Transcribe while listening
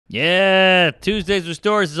Yeah, Tuesdays with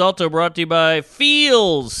Stories is also brought to you by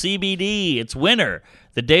Feels CBD. It's winter.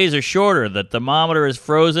 The days are shorter. The thermometer is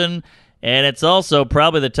frozen. And it's also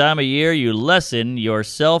probably the time of year you lessen your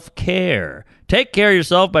self-care. Take care of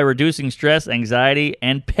yourself by reducing stress, anxiety,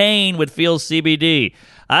 and pain with Feels CBD.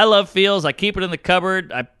 I love Feels. I keep it in the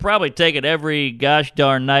cupboard. I probably take it every gosh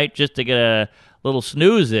darn night just to get a little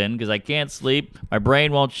snooze in because I can't sleep. My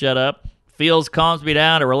brain won't shut up. Feels calms me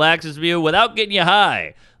down. It relaxes you without getting you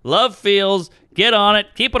high. Love Feels. Get on it.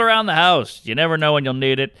 Keep it around the house. You never know when you'll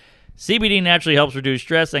need it. CBD naturally helps reduce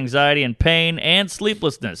stress, anxiety, and pain, and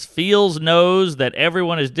sleeplessness. Feels knows that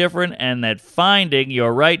everyone is different and that finding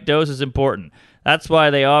your right dose is important. That's why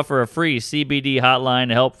they offer a free CBD hotline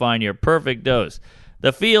to help find your perfect dose.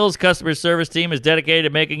 The Feels customer service team is dedicated to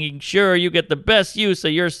making sure you get the best use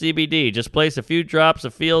of your CBD. Just place a few drops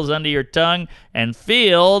of Feels under your tongue and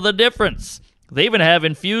feel the difference. They even have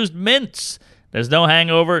infused mints. There's no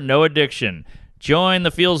hangover, no addiction. Join the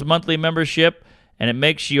Feels monthly membership, and it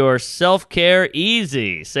makes your self-care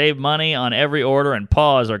easy. Save money on every order and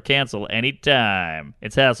pause or cancel anytime.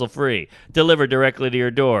 It's hassle-free. Delivered directly to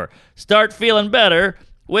your door. Start feeling better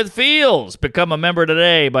with Feels. Become a member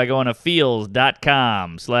today by going to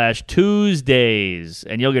feels.com/Tuesdays,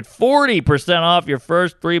 and you'll get 40% off your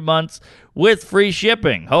first 3 months with free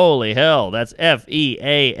shipping. Holy hell, that's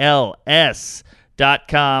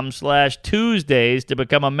FEALS.com/Tuesdays to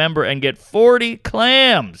become a member and get 40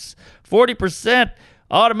 clams. 40%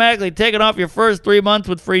 automatically taken off your first 3 months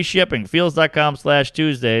with free shipping.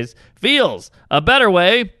 Feels.com/Tuesdays. Feels, a better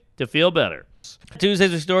way to feel better.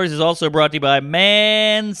 Tuesdays with Stories is also brought to you by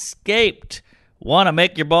Manscaped. Want to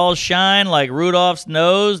make your balls shine like Rudolph's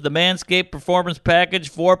nose? The Manscaped Performance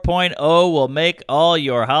Package 4.0 will make all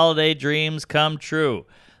your holiday dreams come true.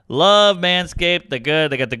 Love Manscaped. They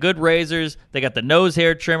got the good razors. They got the nose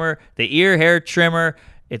hair trimmer, the ear hair trimmer.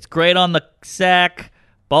 It's great on the sack.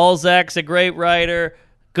 Balzac's a great writer.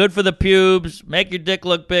 Good for the pubes. Make your dick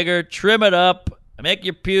look bigger. Trim it up. Make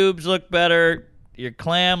your pubes look better. Your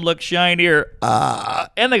clam look shinier.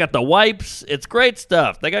 And they got the wipes. It's great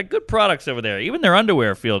stuff. They got good products over there. Even their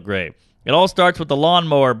underwear feel great. It all starts with the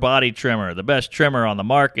Lawnmower Body Trimmer, the best trimmer on the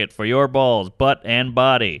market for your balls, butt, and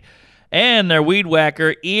body. And their Weed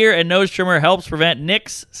Whacker ear and nose trimmer helps prevent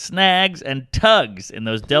nicks, snags, and tugs in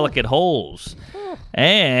those delicate holes.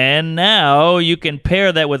 And now you can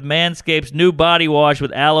pair that with Manscaped's new body wash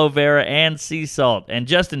with aloe vera and sea salt. And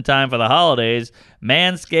just in time for the holidays,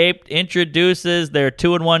 Manscaped introduces their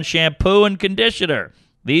 2-in-1 shampoo and conditioner.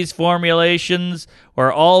 These formulations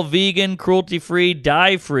are all vegan, cruelty-free,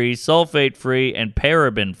 dye-free, sulfate-free, and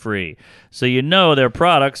paraben-free. So you know their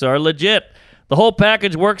products are legit. The whole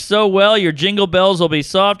package works so well, your jingle bells will be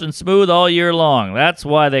soft and smooth all year long. That's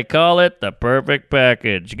why they call it the perfect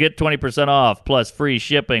package. Get 20% off plus free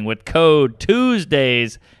shipping with code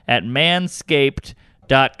Tuesdays at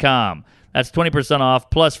manscaped.com. That's 20% off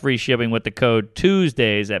plus free shipping with the code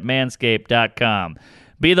Tuesdays at manscaped.com.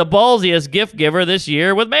 Be the ballsiest gift giver this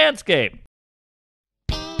year with Manscaped.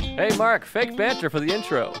 Hey, Mark, fake banter for the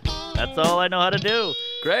intro. That's all I know how to do.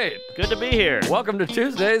 Great. Good to be here. Welcome to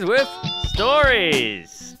Tuesdays with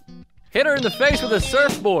Stories. Hit her in the face with a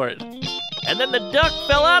surfboard. And then the duck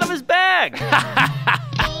fell out of his bag.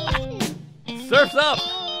 Surf's up.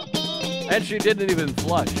 And she didn't even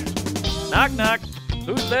flush. Knock, knock.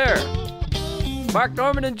 Who's there? Mark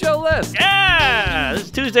Norman and Joe List. Yeah! This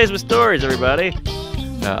is Tuesdays with Stories, everybody.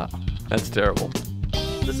 No, that's terrible.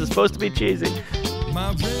 This is supposed to be cheesy.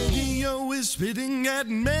 My radio is spitting at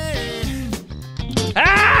me.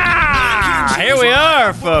 Here we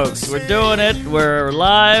are, folks. We're doing it. We're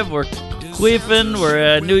live. We're queefing.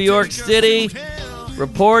 We're in New York City,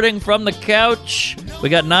 reporting from the couch. We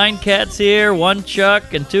got 9 cats here, 1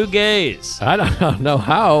 Chuck, and 2 gays. I don't know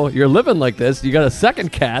how you're living like this. You got a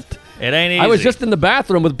second cat. It ain't easy. I was just in the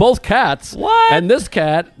bathroom with both cats. What? And this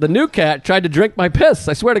cat, the new cat, tried to drink my piss.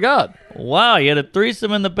 I swear to God. Wow, you had a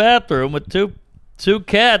threesome in the bathroom with two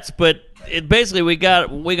cats, but basically we got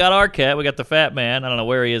our cat. We got the fat man. I don't know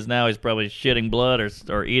where he is now. He's probably shitting blood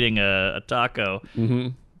or eating a taco. Mm-hmm.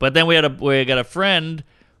 But then we got a friend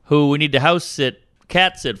who we need to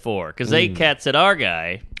cat sit for because they cat sit our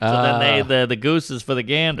guy. So then the goose is for the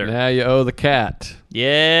gander. Now you owe the cat.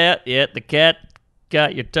 Yeah, the cat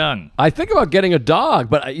got your tongue. I think about getting a dog,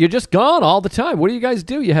 but you're just gone all the time. What do you guys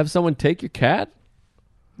do? You have someone take your cat?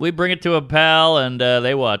 We bring it to a pal, and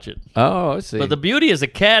they watch it. Oh, I see. But the beauty is a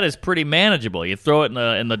cat is pretty manageable. You throw it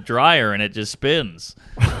in the dryer, and it just spins.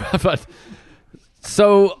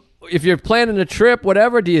 So if you're planning a trip,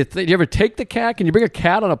 whatever, do you ever take the cat? Can you bring a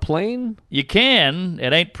cat on a plane? You can.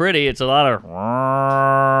 It ain't pretty. It's a lot of...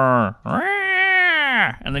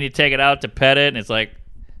 and then you take it out to pet it, and it's like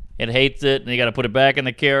it hates it, and you got to put it back in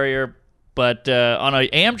the carrier. But on an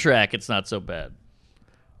Amtrak, it's not so bad.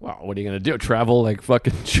 Well, what are you going to do? Travel like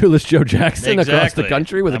fucking Shoeless Joe Jackson across the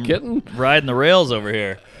country with a kitten? Riding the rails over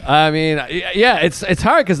here. I mean, yeah, it's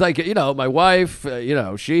hard because, like, my wife,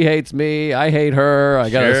 she hates me. I hate her. I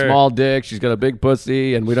got a small dick. She's got a big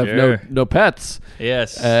pussy, and we don't have no pets.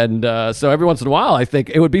 Yes. And so every once in a while, I think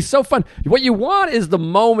it would be so fun. What you want is the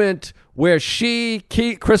moment where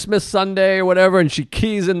Christmas Sunday or whatever, and she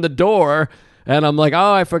keys in the door, and I'm like,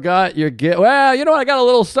 oh, I forgot your gift. Well, I got a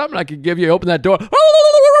little something I could give you. Open that door.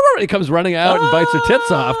 He comes running out and bites her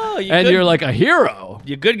tits off, and you're like a hero.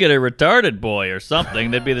 You could get a retarded boy or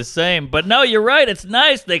something. They'd be the same. But no, you're right. It's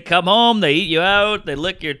nice. They come home, they eat you out, they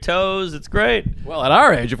lick your toes. It's great. Well, at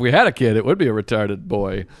our age, if we had a kid, it would be a retarded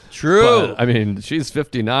boy. True. But, I mean, she's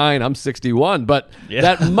 59, I'm 61, but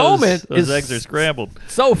that moment those eggs are scrambled.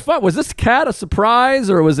 So fun. Was this cat a surprise,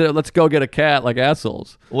 or was it let's go get a cat like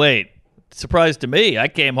assholes? Wait. Surprise to me. I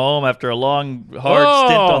came home after a long, hard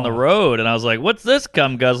stint on the road, and I was like, what's this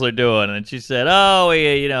cum guzzler doing? And she said,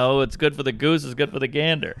 it's good for the goose, it's good for the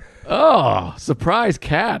gander. Oh, surprise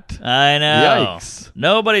cat. I know. Yikes.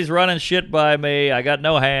 Nobody's running shit by me. I got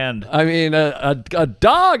no hand. I mean, a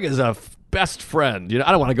dog is a best friend.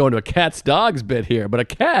 I don't want to go into a cat's dogs bit here, but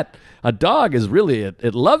a dog is really,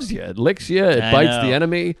 it loves you. It licks you. It bites the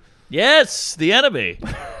enemy. Yes, the enemy.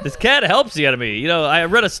 This cat helps the enemy. I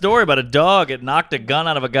read a story about a dog that knocked a gun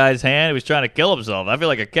out of a guy's hand. He was trying to kill himself. I feel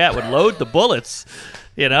like a cat would load the bullets.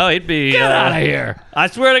 He'd be... Get out of here. I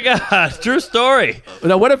swear to God. True story.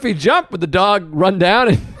 Now, what if he jumped? Would the dog run down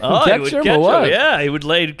and catch him? Catch or what? him. Yeah,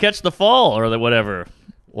 he'd catch the fall or whatever.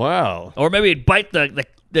 Wow. Or maybe he'd bite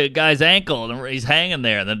the guy's ankle and he's hanging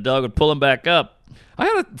there, and the dog would pull him back up. I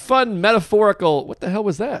had a fun metaphorical... What the hell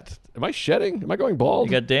was that? Am I shedding? Am I going bald?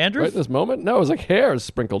 You got dandruff? Right in this moment? No, it was like hair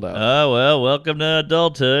sprinkled out. Oh, well, welcome to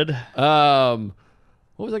adulthood.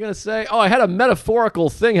 What was I going to say? Oh, I had a metaphorical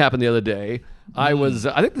thing happen the other day. I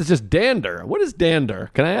think it's just dander. What is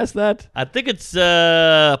dander? Can I ask that? I think it's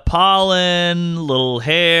pollen, little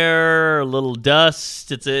hair, little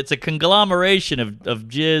dust. It's a conglomeration of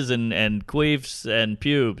jizz and queefs and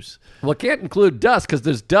pubes. Well, it can't include dust because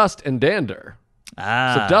there's dust and dander.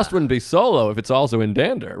 So dust wouldn't be solo if it's also in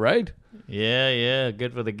dander, right? Yeah,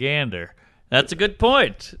 good for the gander. That's a good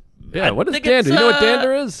point. Yeah, what is dander? You know what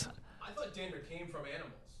dander is? I thought dander came from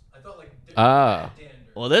animals. I thought dander.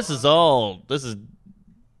 Well, this is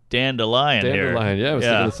dandelion here. Dandelion, yeah, I was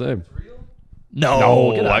thinking the same. Real?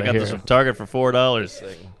 No, get out I of got here. this from Target for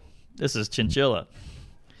 $4. This is chinchilla.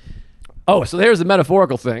 Oh, so there's the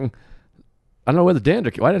metaphorical thing. I don't know where the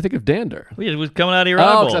dander came. Why did I think of dander? It was coming out of your Oh,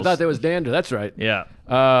 eyeballs. because I thought there was dander. That's right. Yeah.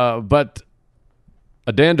 But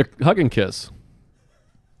a dander hug and kiss.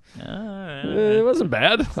 Alright. It wasn't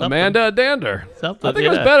bad. Amanda Dander. Something, I think it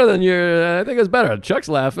was better than your. I think it was better. Chuck's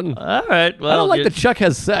laughing. All right. Well, I don't like that Chuck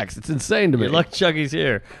has sex. It's insane to me. You're lucky Chucky's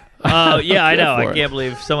here. Yeah, I know. I can't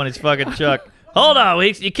believe somebody's fucking Chuck. Hold on,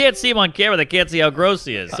 Weeks. You can't see him on camera. They can't see how gross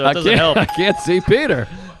he is, so it doesn't help. I can't see Peter.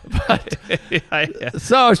 But, Yeah.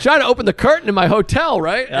 so I was trying to open the curtain in my hotel,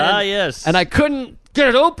 right? Yes. And I couldn't get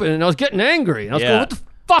it open, and I was getting angry. And I was going, what the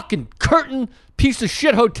fucking curtain, piece of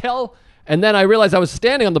shit hotel? And then I realized I was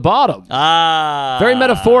standing on the bottom. Very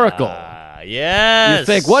metaphorical. Yes. You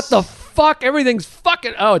think, what the fuck? Everything's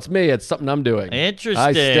fucking... Oh, it's me. It's something I'm doing. Interesting.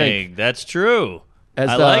 I stink. That's true.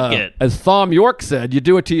 I like it. As Thom Yorke said, you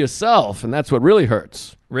do it to yourself, and that's what really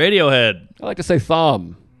hurts. Radiohead. I like to say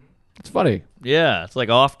Thom. It's funny. Yeah, it's like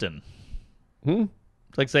often. Hmm?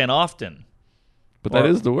 It's like saying often. But that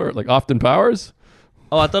is the word. Like Austin Powers?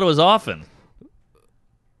 Oh, I thought it was often.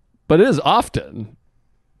 But it is often.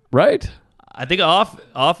 Right? I think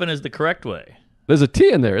often is the correct way. There's a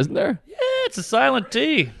T in there, isn't there? Yeah, it's a silent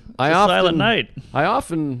T. It's a silent night.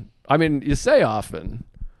 I mean, you say often.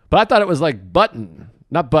 But I thought it was like button.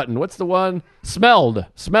 Not button. What's the one? Smelled.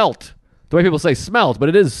 Smelt. The way people say smelt, but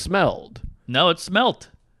it is smelled. No, it's smelt.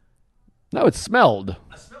 No, it's smelled.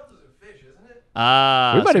 A smelt is a fish, isn't it? We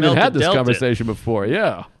might have even had this dealt it. conversation before.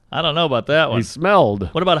 Yeah. I don't know about that one. He smelled.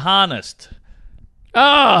 What about honest?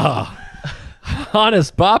 Ah.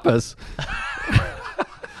 Honest Papas.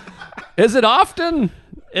 Is it often?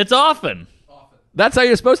 It's often. That's how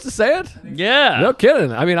you're supposed to say it? Yeah. No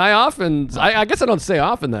kidding. I mean, I guess I don't say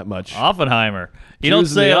often that much. Oppenheimer. You don't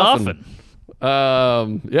Choosing say the it often.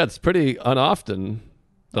 often. Yeah, it's pretty unoften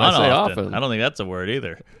that I say often. I don't think that's a word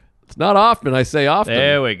either. It's not often I say often.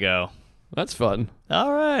 There we go. That's fun.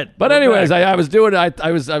 All right. But We're anyways, back. I was doing I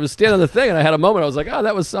was standing on the thing and I had a moment. I was like, oh,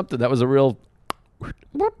 that was something. That was a real.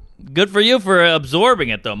 Good for you for absorbing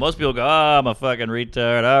it, though. Most people go, "Oh, I'm a fucking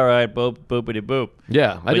retard." All right, boop, boopity boop.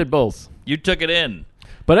 Yeah, I did both. You took it in.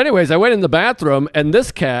 But anyways, I went in the bathroom, and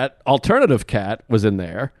this cat, alternative cat, was in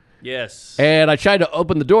there. Yes. And I tried to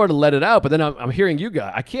open the door to let it out, but then I'm hearing you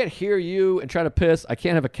guys. I can't hear you and try to piss. I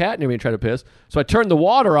can't have a cat near me and try to piss. So I turned the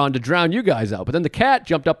water on to drown you guys out. But then the cat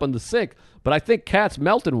jumped up on the sink. But I think cats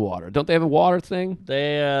melt in water. Don't they have a water thing?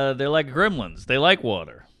 They're like gremlins. They like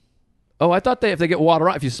water. Oh, I thought if they get water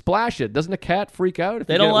on, if you splash it, doesn't a cat freak out? If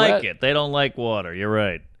They you don't get like wet? it. They don't like water. You're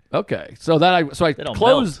right. Okay, so I don't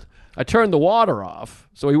closed. melt. I turned the water off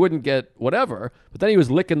so he wouldn't get whatever. But then he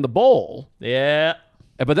was licking the bowl. Yeah.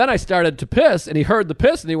 But then I started to piss, and he heard the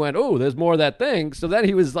piss, and he went, "Oh, there's more of that thing." So then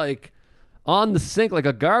he was like on the sink like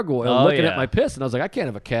a gargoyle, looking at my piss, and I was like, "I can't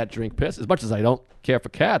have a cat drink piss." As much as I don't care for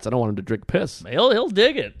cats, I don't want him to drink piss. He'll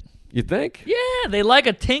dig it. You think? Yeah, they like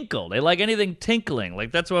a tinkle. They like anything tinkling.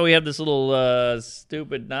 Like that's why we have this little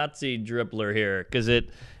stupid Nazi dribbler here, because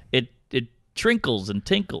it trinkles and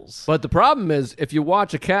tinkles. But the problem is, if you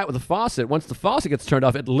watch a cat with a faucet, once the faucet gets turned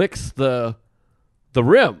off, it licks the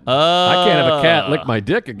rim. I can't have a cat lick my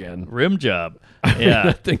dick again. Rim job. Yeah.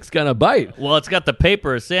 That thing's gonna bite. Well, it's got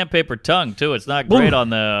the sandpaper tongue too. It's not great on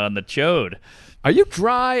the chode. Are you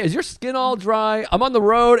dry? Is your skin all dry? I'm on the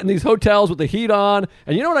road in these hotels with the heat on,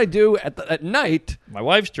 and you know what I do at night? My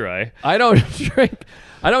wife's dry. I don't drink.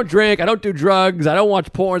 I don't do drugs. I don't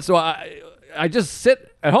watch porn. So I just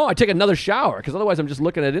sit at home. I take another shower because otherwise I'm just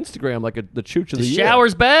looking at Instagram like the chooch of the year.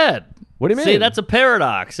 Shower's bad. What do you mean? See, that's a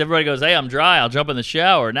paradox. Everybody goes, "Hey, I'm dry. I'll jump in the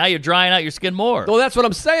shower." Now you're drying out your skin more. Well, that's what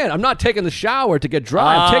I'm saying. I'm not taking the shower to get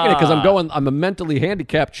dry. I'm taking it because I'm a mentally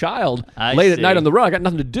handicapped child late at night on the road. I got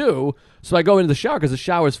nothing to do, so I go into the shower because the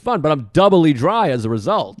shower is fun, but I'm doubly dry as a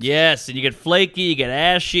result. Yes, and you get flaky, you get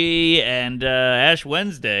ashy, and Ash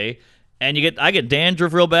Wednesday, and I get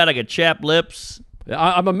dandruff real bad. I get chapped lips.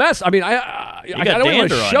 I'm a mess. I mean, I got don't want dander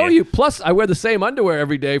to on show you. you. Plus, I wear the same underwear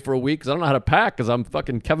every day for a week because I don't know how to pack because I'm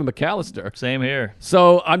fucking Kevin McAllister. Same here.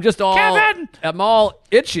 So I'm just all Kevin! I'm all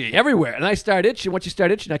itchy everywhere, and I start itching. Once you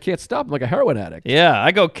start itching, I can't stop. I'm like a heroin addict. Yeah,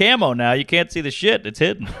 I go camo now. You can't see the shit. It's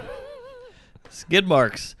hidden. Skid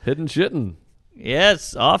marks. Hidden shitting.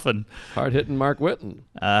 Yes, often. Hard hitting Mark Whitten.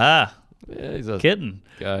 Aha. Yeah, he's a Kitten.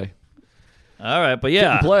 guy. All right, but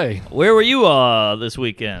yeah. Didn't play. Where were you this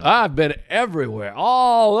weekend? I've been everywhere.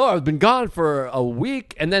 I've been gone for a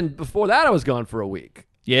week, and then before that, I was gone for a week.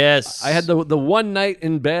 Yes. I had the one night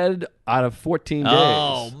in bed out of 14 days.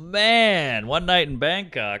 Oh, man. One night in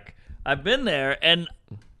Bangkok. I've been there, and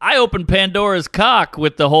I opened Pandora's cock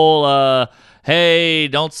with the whole, hey,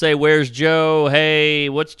 don't say where's Joe. Hey,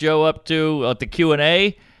 what's Joe up to at the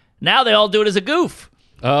Q&A. Now they all do it as a goof.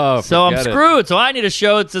 Oh, so I'm forget it. screwed. So I need a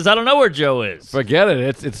show that says I don't know where Joe is. Forget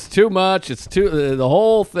it. It's too much. It's too the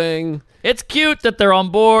whole thing. It's cute that they're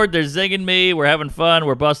on board. They're zigging me. We're having fun.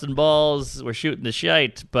 We're busting balls. We're shooting the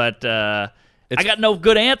shite. But I got no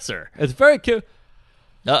good answer. It's very cute.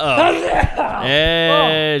 Uh-oh.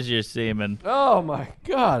 There's your semen. Oh my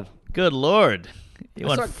God. Good Lord. You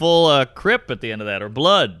went full crip at the end of that, or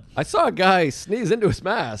blood. I saw a guy sneeze into his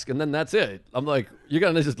mask, and then that's it. I'm like, you're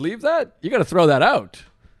gonna just leave that? You gotta throw that out.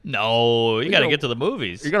 No, you got to get to the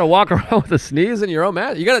movies. You're gonna walk around with a sneeze in your own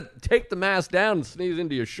mask. You gotta take the mask down and sneeze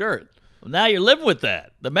into your shirt. Well, now you're living with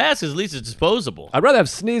that. The mask is at least disposable. I'd rather have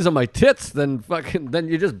sneeze on my tits than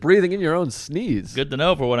you're just breathing in your own sneeze. Good to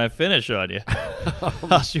know for when I finish on you.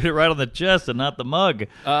 I'll shoot it right on the chest and not the mug.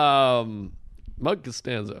 Mug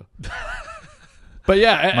Costanzo. But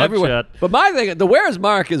yeah, Mug everywhere. shot. But my thing, the Where's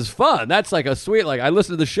Mark is fun. That's like a sweet, I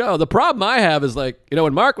listen to the show. The problem I have is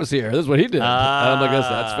when Mark was here, this is what he did. And I'm like,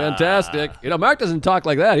 that's fantastic. Mark doesn't talk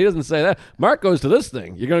like that. He doesn't say that. Mark goes to this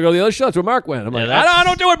thing. You're going to go to the other show. That's where Mark went. I'm like, I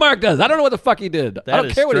don't do what Mark does. I don't know what the fuck he did. I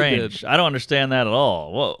don't care what he did. I don't understand that at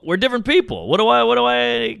all. Well, we're different people. What do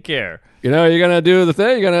I care? You're going to do the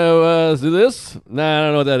thing? You're going to do this? Nah, I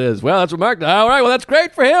don't know what that is. Well, that's what Mark did. All right, well, that's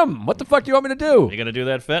great for him. What the fuck do you want me to do? You're going to do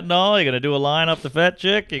that fentanyl? You're going to do a line off the fat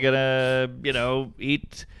chick? You're going to,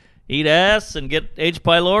 eat ass and get H.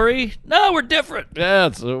 pylori? No, we're different. Yeah,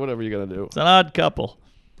 it's whatever you're going to do. It's an odd couple.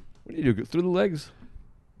 What do you do? Through the legs?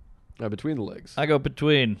 Between the legs. I go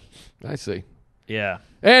between. I see. Yeah.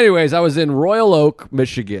 Anyways, I was in Royal Oak,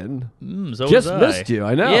 Michigan. So Just was I. missed you,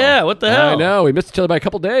 I know. Yeah, what the hell? I know. We missed each other by a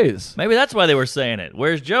couple days. Maybe that's why they were saying it.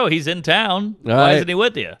 Where's Joe? He's in town. Why isn't he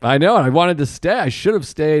with you? I know, and I wanted to stay. I should have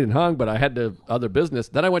stayed and hung, but I had other business.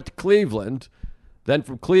 Then I went to Cleveland. Then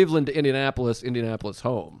from Cleveland to Indianapolis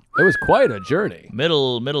home. It was quite a journey.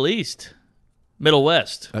 Middle East. Middle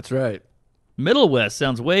West. That's right. Middle West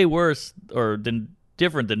sounds way worse or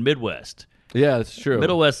different than Midwest. Yeah, it's true.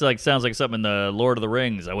 Middle West sounds like something in the Lord of the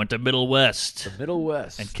Rings. I went to Middle West Middle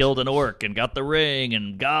West. and killed an orc and got the ring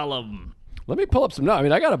and Gollum. Let me pull up some notes. I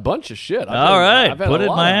mean, I got a bunch of shit. All right, I've had put a it in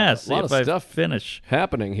lot my of- ass. A See lot if of I stuff finish.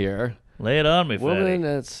 happening here. Lay it on me, Woman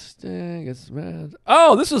fatty. that gets mad.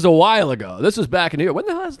 Oh, this was a while ago. This was back in here. When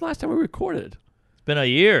the hell was the last time we recorded? It's been a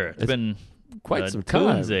year. It's been Quite a some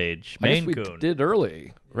time. Coon's age. I guess Maine we Coon. did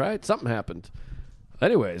early, right? Something happened.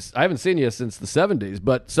 Anyways, I haven't seen you since the 70s.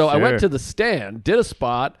 But so I went Sure. to the Stand, did a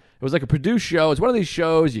spot. It was like a produced show. It's one of these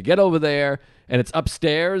shows. You get over there, and it's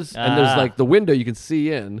upstairs, and there's like the window you can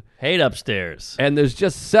see in. Hate upstairs. And there's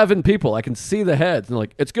just 7 people. I can see the heads. And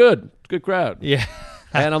like, it's good. It's a good crowd. Yeah.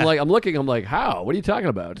 And I'm looking, I'm like, how? What are you talking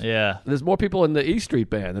about? Yeah. There's more people in the E Street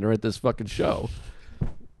Band than are at this fucking show.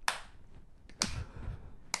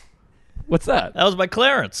 What's that? That was by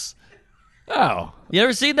Clarence. Oh. You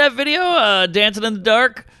ever seen that video, Dancing in the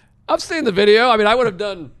Dark? I've seen the video. I mean, I would have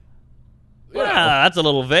done... Ah, that's a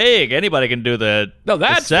little vague. Anybody can do the No,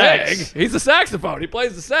 that's the sax. vague. He's a saxophone. He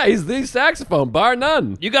plays the sax. He's the saxophone, bar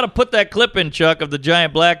none. You got to put that clip in, Chuck, of the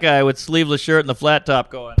giant black guy with sleeveless shirt and the flat top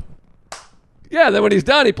going. Yeah, then when he's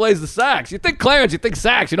done, he plays the sax. You think Clarence, you think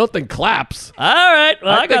sax. You don't think claps. All right.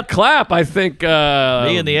 Well, I think clap. I think...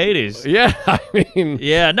 me in the 80s. Yeah, I mean...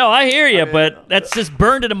 Yeah, no, I hear you, but that's just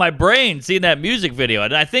burned into my brain seeing that music video.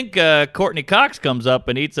 And I think Courtney Cox comes up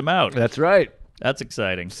and eats him out. That's right. That's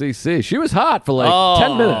exciting. CC. She was hot for like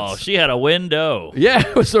 10 minutes. Oh, she had a window. Yeah,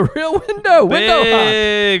 it was a real window. Window hot.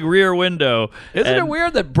 Big rear window. Isn't it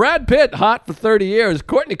weird that Brad Pitt hot for 30 years?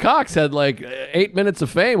 Courtney Cox had like 8 minutes of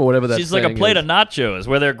fame or whatever that She's like a saying plate is. of nachos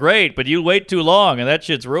where they're great, but you wait too long and that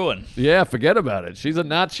shit's ruined. Yeah, forget about it. She's a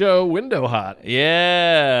nacho window hot.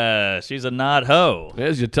 Yeah, she's a not hoe.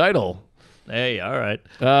 There's your title. Hey, all right.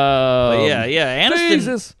 But yeah.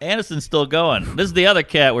 Jesus. Aniston's still going. This is the other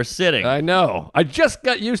cat we're sitting. I know. I just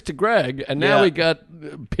got used to Greg, and now Yeah. we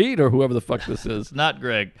got Pete or whoever the fuck this is. Not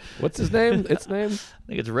Greg. What's his name? Its name? I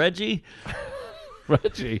think it's Reggie.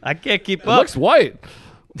 Reggie. I can't keep It up. looks white.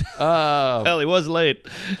 Hell, he was late.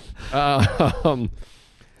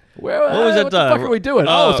 Where, What was what it, the fuck are we doing?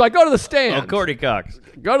 oh, So I go to the stand. Oh, Courtney Cox.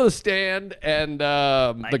 Go to the stand, and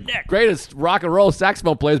the neck. greatest rock and roll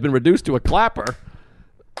saxophone player has been reduced to a clapper.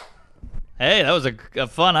 Hey, that was a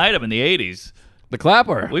fun item in the 80s. The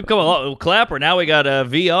clapper. We've come a lot. Clapper, now we got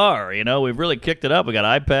VR. You know, we've really kicked it up. We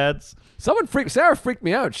got iPads. Sarah freaked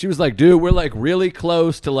me out. She was like, dude, we're like really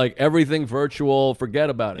close to like everything virtual. Forget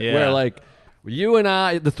about it. Yeah. Where like you and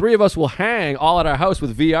I, the three of us will hang all at our house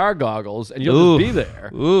with VR goggles, and you'll just be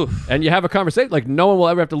there. Oof. And you have a conversation. Like no one will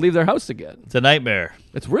ever have to leave their house again. It's a nightmare.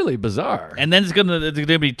 It's really bizarre. And then there's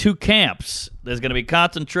gonna be 2 camps. There's gonna be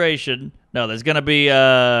concentration. No, there's gonna be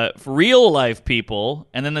real life people,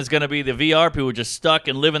 and then there's gonna be the VR people who are just stuck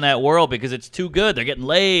and live in that world because it's too good. They're getting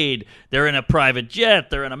laid. They're in a private jet.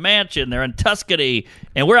 They're in a mansion. They're in Tuscany,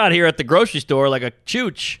 and we're out here at the grocery store like a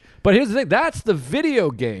chooch. But here's the thing. That's the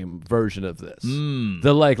video game version of this.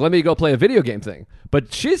 The like, let me go play a video game thing.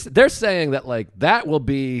 But they're saying that like that will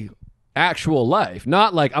be actual life,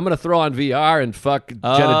 not like I'm gonna throw on VR and fuck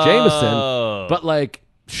Jenna Jameson, but like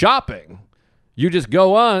shopping. You just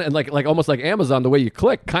go on and like almost like Amazon, the way you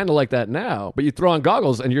click, kind of like that now. But you throw on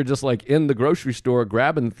goggles and you're just like in the grocery store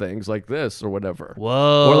grabbing things like this or whatever.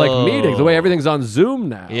 Whoa. Or like meetings, the way everything's on Zoom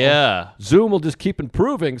now. Yeah. Zoom will just keep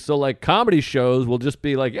improving. So like comedy shows will just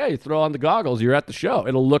be like, yeah, you throw on the goggles, you're at the show.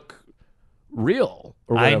 It'll look real.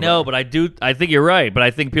 Or I whatever. know, but I think you're right. But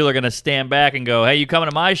I think people are gonna stand back and go, "Hey, you coming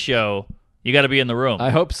to my show? You got to be in the room." I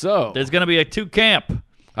hope so. There's gonna be a 2 camp.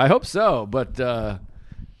 I hope so. But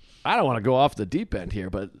I don't want to go off the deep end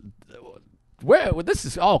here, but this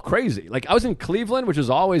is all crazy. Like I was in Cleveland, which is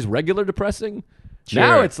always regular depressing. Sure.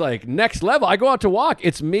 Now it's like next level. I go out to walk.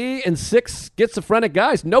 It's me and 6 schizophrenic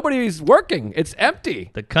guys. Nobody's working. It's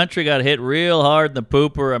empty. The country got hit real hard in the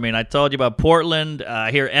pooper. I mean, I told you about Portland.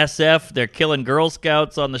 Here, SF, they're killing Girl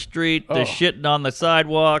Scouts on the street. They're shitting on the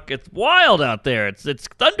sidewalk. It's wild out there. It's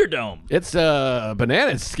Thunderdome. It's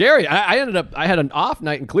banana. It's scary. I had an off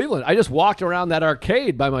night in Cleveland. I just walked around that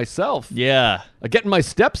arcade by myself, Yeah. getting my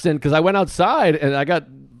steps in because I went outside and I got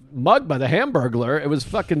mugged by the Hamburglar. It was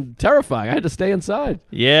fucking terrifying. I had to stay inside.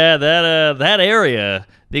 Yeah, that area,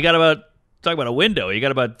 you got talk about a window. You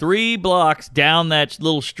got about 3 blocks down that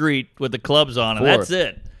little street with the clubs on, and 4. that's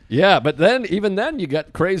it. Yeah, but even then you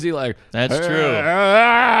got crazy like That's true.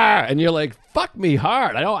 and you're like, fuck me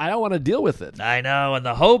hard. I don't want to deal with it. I know, and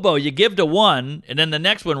the hobo, you give to one, and then the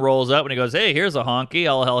next one rolls up, and he goes, "Hey, here's a honky."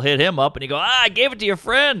 I'll hit him up, and you go, "I gave it to your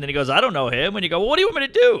friend," and he goes, "I don't know him," and you go, "Well, what do you want me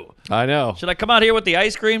to do? I know. Should I come out here with the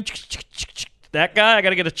ice cream?" that guy, I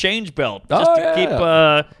got to get a change belt just Oh, to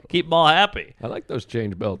yeah. keep them all happy. I like those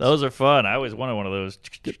change belts. Those are fun. I always wanted one of those.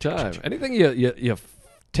 Good time. Anything you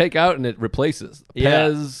take out and it replaces. Yeah.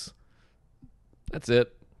 Pez. That's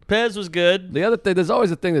it. Pez was good. The other thing, there's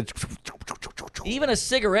always a thing that. Even a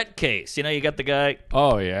cigarette case. You know, you got the guy.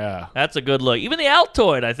 Oh, yeah. That's a good look. Even the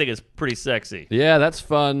Altoid, I think, is pretty sexy. Yeah, that's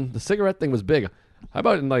fun. The cigarette thing was big. How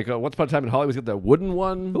about in like once upon a time in Hollywood, we got that wooden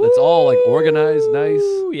one that's all like organized, nice.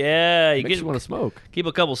 Ooh, yeah, Makes you want to smoke. keep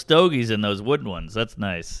a couple stogies in those wooden ones. That's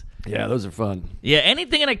nice. Yeah, those are fun. Yeah,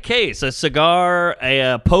 anything in a case, a cigar,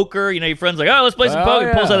 a poker. You know, your friend's like, oh, let's play some Oh, poker.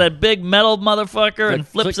 yeah. Pulls out that big metal motherfucker and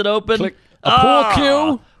flips click, it open. click. A pool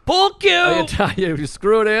cue. Pool cue. Oh, you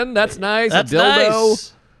screw it in. That's nice. That's a dildo.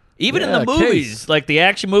 nice. Even in Yeah, the movies, case. like the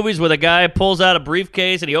action movies where the guy pulls out a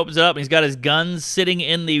briefcase and he opens it up and he's got his guns sitting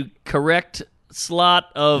in the correct slot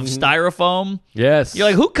of styrofoam. Yes. You're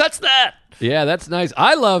like, who cuts that? Yeah, that's nice.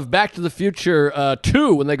 I love Back to the Future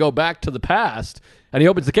 2 when they go back to the past and he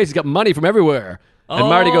opens the case. He's got money from everywhere. And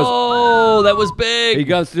Marty goes, oh, that was big. he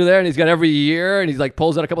goes through there and he's got every year and he's like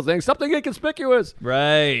pulls out a couple things. Something inconspicuous.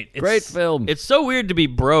 Right. Great film. It's so weird to be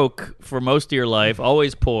broke for most of your life,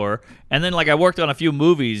 always poor. And then, like, I worked on a few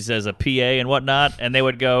movies as a PA and whatnot, and they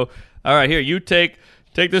would go, all right, here, you take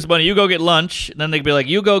this money, you go get lunch. And then they'd be like,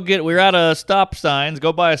 we're out of stop signs,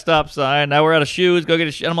 go buy a stop sign. Now we're out of shoes, go get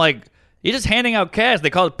a shoe. And I'm like, you're just handing out cash. They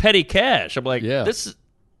call it petty cash. I'm like, Yeah. this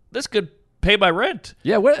could pay my rent.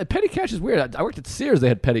 Yeah, petty cash is weird. I worked at Sears. They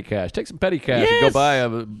had petty cash. Take some petty cash and Yes. go buy a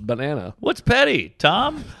banana. What's petty,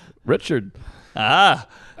 Tom? Richard. Ah.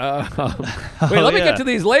 Wait, let me yeah. get to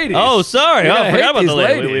these ladies. Oh, sorry. You're Oh, gonna I hate forgot about these the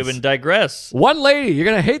lady. ladies. We've been digress. One lady. You're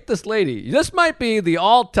going to hate this lady. This might be the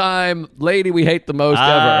all-time lady we hate the most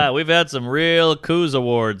ever. We've had some real Coos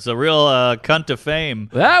awards, a real cunt to fame.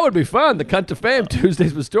 That would be fun. The Cunt to Fame,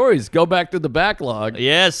 Tuesdays with Stories. Go back through the backlog.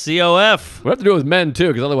 Yes, COF. We have to do it with men, too,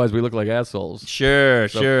 because otherwise we look like assholes. Sure,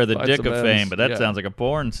 the find Dick some of ends. Fame, but that Yeah. sounds like a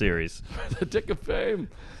porn series. The Dick of Fame.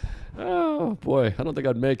 Oh, boy. I don't think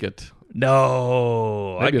I'd make it.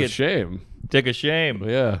 No, I'd Maybe a get shame. Dick of Shame.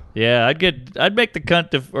 Yeah. Yeah, I'd make the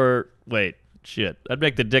cunt of, or wait, shit, I'd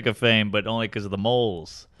make the Dick of Fame, but only because of the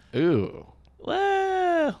moles. Ooh.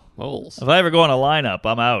 Well, Moles. if I ever go on a lineup,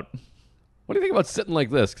 I'm out. What do you think about sitting like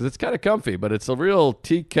this? Because it's kind of comfy, but it's a real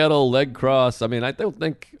tea kettle, leg cross. I mean, I don't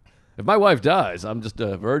think... If my wife dies, I'm just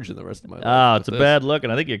a virgin the rest of my life. Oh, with it's a this. bad look,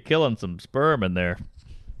 and I think you're killing some sperm in there.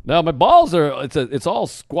 No, my balls are... It's all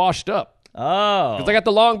squashed up. Oh. Because I got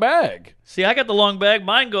the long bag. See, I got the long bag.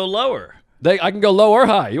 Mine go lower. I can go low or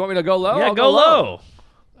high. You want me to go low? Yeah, I'll go low.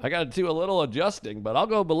 I got to do a little adjusting, but I'll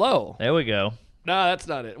go below. There we go. No, that's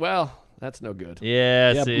not it. Well, that's no good.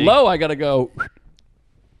 Yeah, Yeah, see. low, I got to go...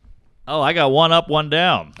 Oh, I got one up, one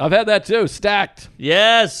down. I've had that too. Stacked.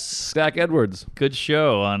 Yes. Stack Edwards. Good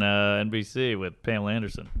show on NBC with Pamela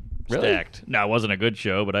Anderson. Really? Stacked. No, it wasn't a good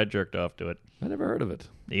show, but I jerked off to it. I never heard of it.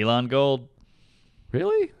 Elon Gold.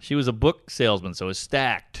 Really? She was a book salesman, so it was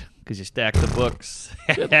stacked because you stack the books.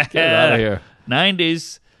 Get out of here.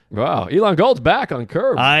 90s. Wow. Elon Gold's back on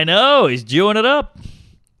Curb. I know. He's chewing it up.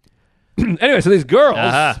 Anyway, so these girls...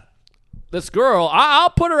 Uh-huh. This girl, I'll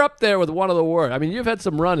put her up there with one of the worst. I mean, you've had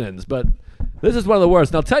some run-ins, but this is one of the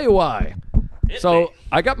worst. And I'll tell you why. So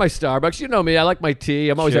I got my Starbucks. You know me. I like my tea.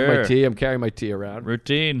 I'm always having my Sure. tea. I'm carrying my tea around.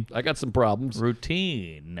 Routine. I got some problems.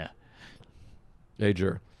 Routine.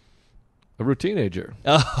 Ager. A routine ager.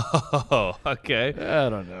 Oh, okay. I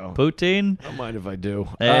don't know. Poutine? Don't mind if I do.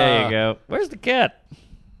 There you go. Where's the cat?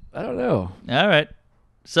 I don't know. All right.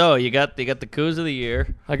 So you got the Coos of the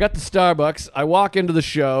Year. I got the Starbucks. I walk into the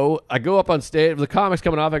show. I go up on stage. The comics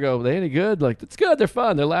coming off. I go, they any good? Like, it's good. They're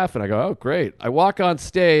fun. They're laughing. I go, oh, great. I walk on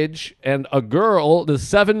stage, and a girl, there's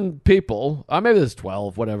 7 people. Maybe there's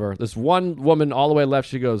 12, whatever. This one woman all the way left,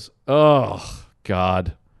 she goes, oh,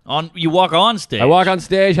 God. You walk on stage. I walk on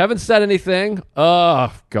stage, haven't said anything.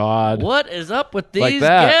 Oh, God. What is up with these Like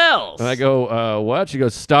that. gals? And I go, what? She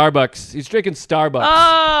goes, Starbucks. He's drinking Starbucks.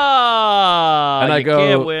 Ah, and I you go,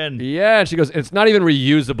 can't win. Yeah. And she goes, it's not even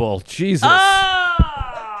reusable. Jesus.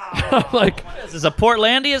 Ah, I'm like, this is a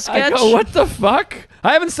Portlandia I sketch. go, what the fuck?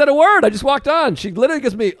 I haven't said a word. I just walked on. She literally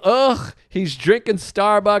gives me, ugh, he's drinking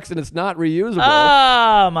Starbucks and it's not reusable.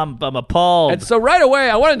 Ah, I'm appalled. And so right away,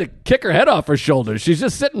 I wanted to kick her head off her shoulders. She's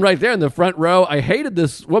just sitting right there in the front row. I hated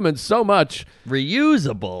this woman so much.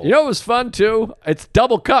 Reusable. You know what was fun, too? It's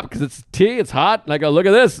double cupped because it's tea, it's hot. And I go, look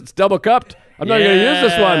at this. It's double cupped. I'm not even going to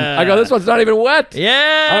use this one. I go, this one's not even wet.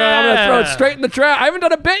 Yeah. I'm going to throw it straight in the trash. I haven't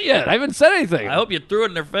done a bit yet. I haven't said anything. I hope you threw it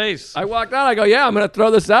in their face. I walked out. I go, yeah, I'm going to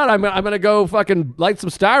throw this out. I'm going to go fucking light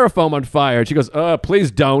some styrofoam on fire. And she goes,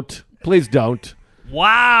 please don't. Please don't.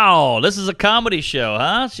 Wow, this is a comedy show,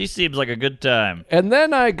 huh? She seems like a good time. And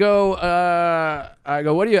then I go,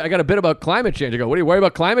 what do you? I got a bit about climate change. I go, what do you worry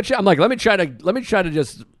about climate change? I'm like, let me try to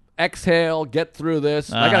just exhale, get through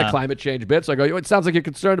this. I got a climate change bit, so I go, it sounds like you're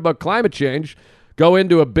concerned about climate change. Go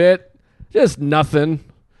into a bit, just nothing.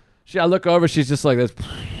 I look over, she's just like this.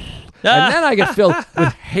 And then I get filled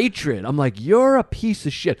with hatred. I'm like, you're a piece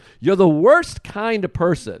of shit. You're the worst kind of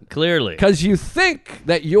person. Clearly. Because you think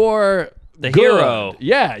that you're the good. hero.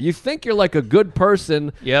 Yeah, you think you're like a good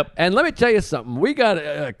person. Yep. And let me tell you something. We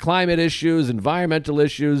got climate issues, environmental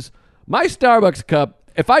issues. My Starbucks cup,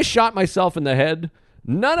 if I shot myself in the head,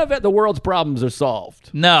 none of the world's problems are solved.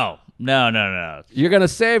 No. You're going to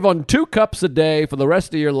save on 2 cups a day for the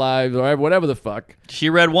rest of your lives or whatever the fuck. She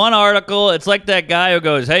read one article. It's like that guy who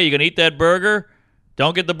goes, hey, you going to eat that burger?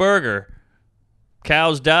 Don't get the burger.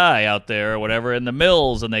 Cows die out there or whatever in the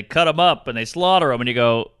mills, and they cut them up and they slaughter them, and you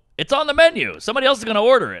go, it's on the menu. Somebody else is going to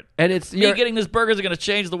order it. And it's me getting this burger is going to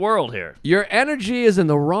change the world here. Your energy is in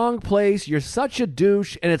the wrong place. You're such a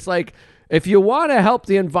douche. And it's like, if you want to help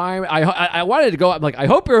the environment, I wanted to go. I'm like, I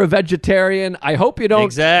hope you're a vegetarian. I hope you don't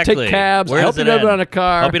take cabs. I hope you don't get on a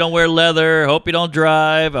car. Hope you don't wear leather. Hope you don't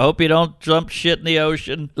drive. I hope you don't dump shit in the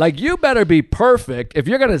ocean. Like, you better be perfect if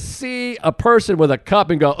you're going to see a person with a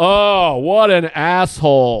cup and go, oh, what an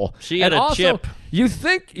asshole. She had a chip. You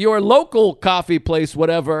think your local coffee place,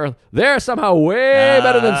 whatever, they're somehow way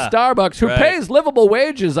better than Starbucks, who pays livable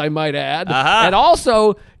wages, I might add, and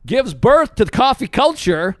also gives birth to the coffee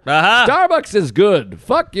culture. Starbucks is good.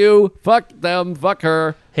 Fuck you. Fuck them. Fuck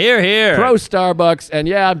her. Here. Pro Starbucks. And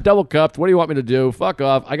yeah, I'm double cupped. What do you want me to do? Fuck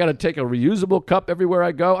off. I got to take a reusable cup everywhere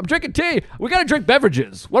I go. I'm drinking tea. We got to drink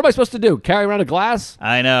beverages. What am I supposed to do? Carry around a glass?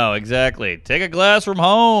 I know, exactly. Take a glass from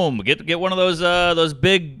home. Get one of those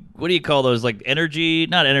big, what do you call those? Like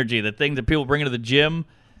not energy, the thing that people bring into the gym.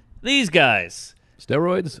 These guys.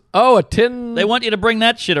 Steroids? Oh, a tin. They want you to bring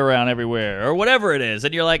that shit around everywhere or whatever it is.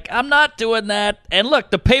 And you're like, I'm not doing that. And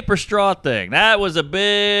look, the paper straw thing. That was a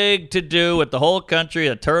big to-do with the whole country.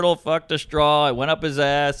 A turtle fucked a straw. It went up his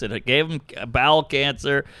ass. And it gave him bowel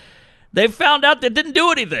cancer. They found out that didn't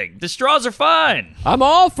do anything. The straws are fine. I'm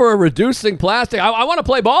all for reducing plastic. I want to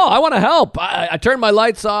play ball. I want to help. I turn my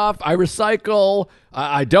lights off. I recycle.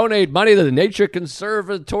 I donate money to the Nature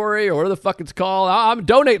Conservatory or whatever the fuck it's called. I'm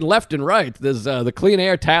donating left and right. There's the Clean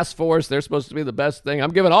Air Task Force. They're supposed to be the best thing.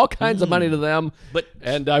 I'm giving all kinds of money to them.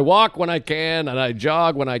 And I walk when I can, and I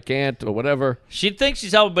jog when I can't, or whatever. She thinks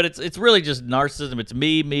she's helping, but it's really just narcissism. It's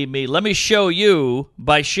me. Let me show you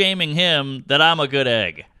by shaming him that I'm a good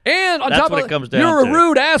egg. And on that's top what of it comes down you're to. a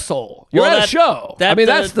rude asshole. You're at a show.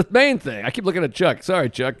 That's the main thing. I keep looking at Chuck. Sorry,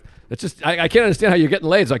 Chuck. It's just I can't understand how you're getting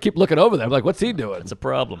laid, so I keep looking over there. I'm like, what's he doing? It's a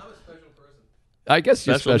problem. I guess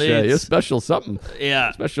you're Special special. needs. You're special something.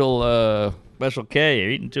 Yeah. Special K. You're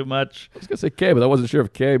eating too much. I was going to say K, but I wasn't sure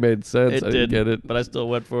if K made sense. It I didn't get it. But I still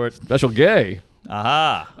went for it. Special gay.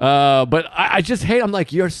 But I just hate, I'm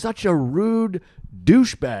like, you're such a rude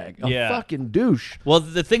douchebag. A fucking douche. Well,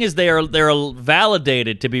 the thing is, they're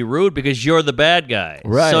validated to be rude because you're the bad guy.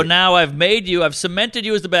 Right. So now I've cemented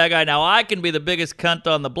you as the bad guy. Now I can be the biggest cunt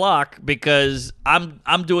on the block because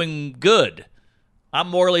I'm doing good. I'm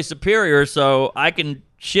morally superior, so I can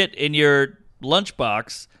shit in your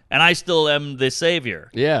lunchbox, and I still am the savior.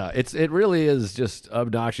 Yeah, it really is just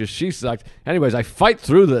obnoxious. She sucked. Anyways, I fight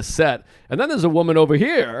through the set, and then there's a woman over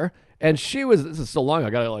here, and this is so long, I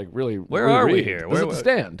gotta like really. Where are we here? Where's the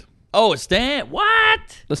stand? Oh, a stand? What?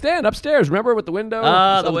 The stand upstairs. Remember with the window?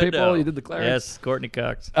 The window. People, you did the Clarence. Yes, Courtney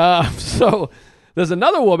Cox. So there's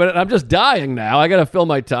another woman, and I'm just dying now. I gotta fill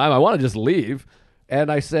my time. I want to just leave. And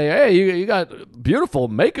I say, hey, you got a beautiful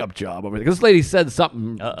makeup job over there. Because this lady said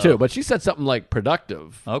something, too. But she said something, like,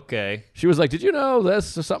 productive. Okay. She was like, did you know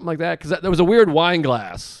this? Or something like that. Because there was a weird wine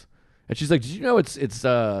glass. And she's like, did you know it's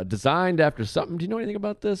designed after something? Do you know anything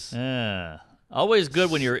about this? Yeah. Always good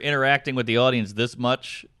when you're interacting with the audience this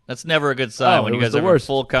much. That's never a good sign when you guys have a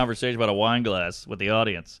full conversation about a wine glass with the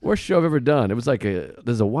audience. Worst show I've ever done. It was like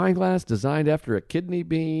there's a wine glass designed after a kidney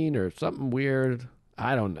bean or something weird.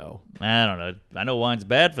 I don't know. I know wine's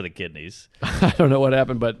bad for the kidneys. I don't know what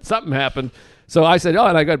happened, but something happened. So I said,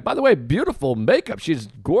 and I go, by the way, beautiful makeup. She's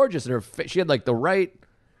gorgeous in her face. She had like the right.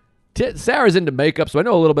 Sarah's into makeup, so I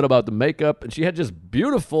know a little bit about the makeup, and she had just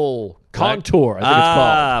beautiful contour, I think it's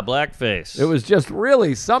called. Blackface. It was just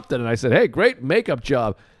really something. And I said, hey, great makeup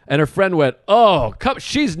job. And her friend went, oh,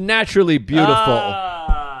 she's naturally beautiful.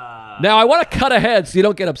 Now, I want to cut ahead so you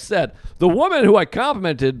don't get upset. The woman who I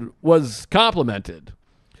complimented was complimented.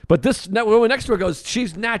 But this woman next to her goes,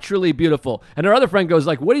 she's naturally beautiful. And her other friend goes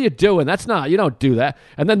like, what are you doing? You don't do that.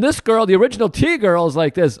 And then this girl, the original T girl, is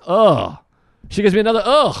like this, She gives me another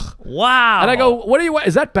ugh. Wow. And I go, what do you want?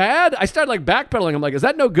 Is that bad? I started like backpedaling. I'm like, is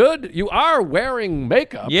that no good? You are wearing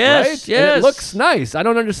makeup, Yes, right? yes. And it looks nice. I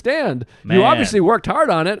don't understand. Man. You obviously worked hard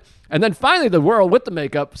on it. And then finally the girl with the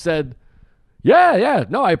makeup said, yeah,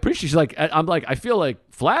 no, I appreciate it. She's like, I'm like, I feel like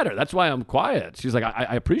flattered. That's why I'm quiet. She's like,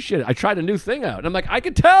 I appreciate it. I tried a new thing out. And I'm like, I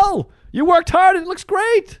could tell. You worked hard and it looks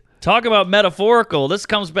great. Talk about metaphorical. This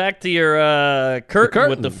comes back to your curtain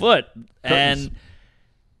with the foot. Curtains. And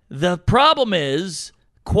the problem is,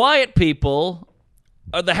 quiet people,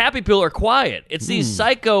 or the happy people are quiet. It's these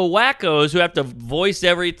psycho wackos who have to voice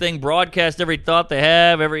everything, broadcast every thought they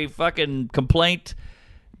have, every fucking complaint.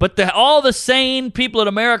 But all the sane people in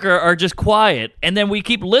America are just quiet. And then we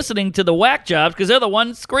keep listening to the whack jobs because they're the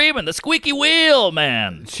ones screaming. The squeaky wheel,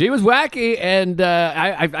 man. She was wacky, and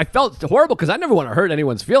I felt horrible because I never want to hurt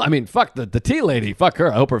anyone's feelings. I mean, fuck the tea lady. Fuck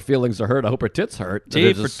her. I hope her feelings are hurt. I hope her tits hurt.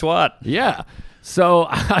 Tea for twat. Yeah. So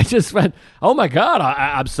I just went, oh my God,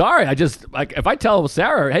 I'm sorry. I just, like, if I tell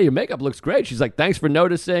Sarah, hey, your makeup looks great, she's like, thanks for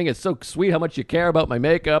noticing. It's so sweet how much you care about my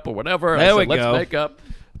makeup or whatever. There I we said, let's go. make up.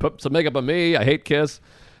 Put some makeup on me. I hate Kiss.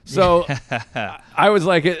 So I was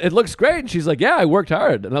like, it looks great. And she's like, yeah, I worked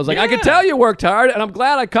hard. And I was like, I can tell you worked hard, and I'm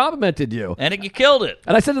glad I complimented you. And you killed it.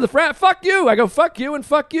 And I said to the friend, fuck you. I go, fuck you and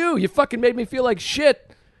fuck you. You fucking made me feel like shit.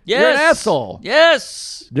 Yes. You're an asshole.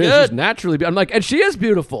 Yes. Dude, Good. she's naturally I'm like, and she is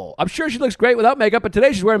beautiful. I'm sure she looks great without makeup, but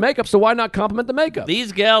today she's wearing makeup, so why not compliment the makeup?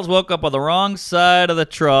 These gals woke up on the wrong side of the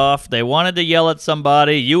trough. They wanted to yell at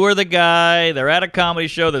somebody. You were the guy. They're at a comedy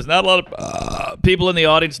show. There's not a lot of people in the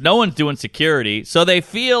audience. No one's doing security. So they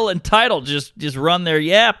feel entitled to just run their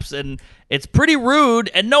yaps, and it's pretty rude,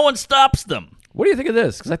 and no one stops them. What do you think of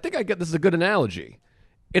this? Because I think this is a good analogy.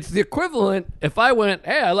 It's the equivalent if I went,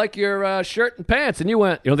 hey, I like your shirt and pants, and you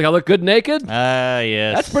went, you don't think I look good naked?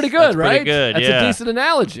 Yes. That's pretty good, That's right? Pretty good, That's yeah. a decent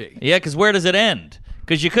analogy. Yeah, because where does it end?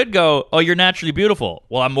 Because you could go, oh, you're naturally beautiful.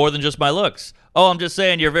 Well, I'm more than just my looks. Oh, I'm just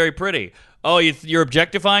saying you're very pretty. Oh, you're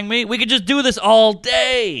objectifying me? We could just do this all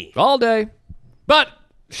day. All day. But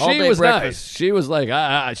All she day was breakfast. nice. She was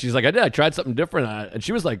like, she's like, I tried something different. And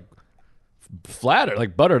she was like, flattered,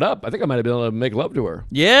 like buttered up. I think I might have been able to make love to her.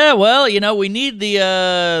 Yeah, well, we need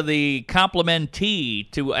the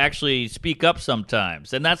complimentee to actually speak up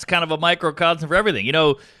sometimes, and that's kind of a microcosm for everything.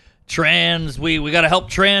 Trans, we got to help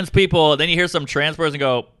trans people. Then you hear some trans person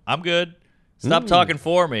go, "I'm good. Stop talking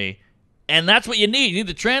for me." And that's what you need. You need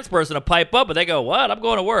the trans person to pipe up, but they go, "What? I'm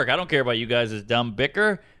going to work. I don't care about you guys' dumb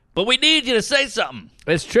bicker." But we need you to say something.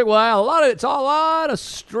 It's true. Well, it's a lot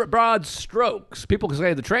of broad strokes. People can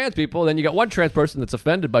say the trans people, then you got one trans person that's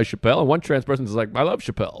offended by Chappelle, and one trans person is like, I love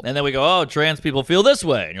Chappelle. And then we go, oh, trans people feel this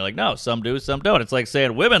way. And you're like, no, some do, some don't. It's like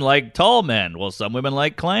saying women like tall men. Well, some women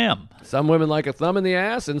like clam. Some women like a thumb in the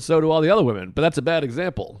ass, and so do all the other women. But that's a bad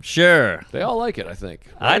example. Sure. They all like it, I think.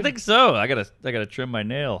 I think so. I gotta trim my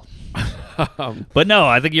nail. But no,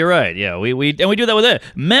 I think you're right. Yeah, we do that with it.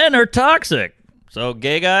 Men are toxic. So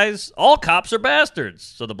gay guys, all cops are bastards.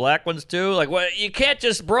 So the black ones too. Like, what? You can't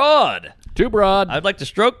just broad. Too broad. I'd like to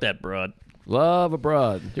stroke that broad. Love a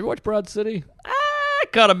broad. You ever watch Broad City? I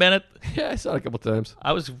caught a minute. Yeah, I saw it a couple times.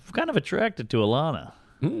 I was kind of attracted to Alana.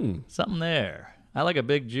 Something there. I like a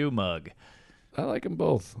big Jew mug. I like them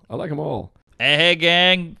both. I like them all. Hey,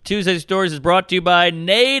 gang. Tuesday Stories is brought to you by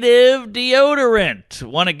Native Deodorant.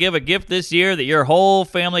 Want to give a gift this year that your whole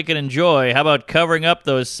family can enjoy? How about covering up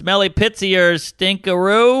those smelly pits of yours,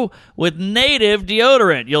 stinkaroo, with Native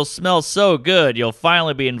Deodorant? You'll smell so good, you'll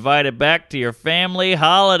finally be invited back to your family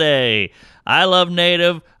holiday. I love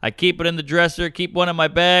Native. I keep it in the dresser, keep one in my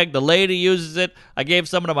bag. The lady uses it. I gave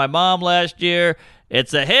some to my mom last year.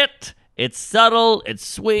 It's a hit. It's subtle. It's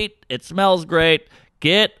sweet. It smells great.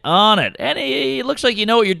 Get on it. And he looks like you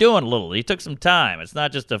know what you're doing a little. He took some time. It's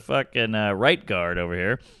not just a fucking right guard over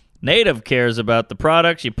here. Native cares about the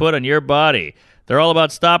products you put on your body. They're all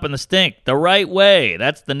about stopping the stink the right way.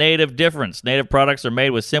 That's the Native difference. Native products are made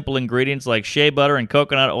with simple ingredients like shea butter and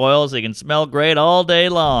coconut oil so they can smell great all day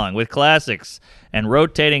long with classics and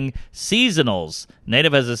rotating seasonals.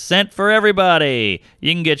 Native has a scent for everybody.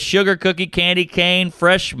 You can get sugar cookie, candy cane,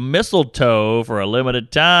 fresh mistletoe for a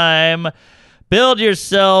limited time. Build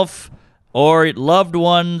yourself or loved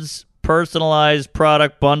ones personalized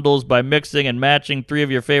product bundles by mixing and matching 3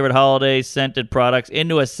 of your favorite holiday scented products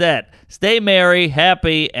into a set. Stay merry,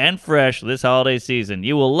 happy, and fresh this holiday season.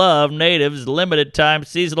 You will love Native's limited time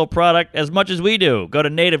seasonal product as much as we do. Go to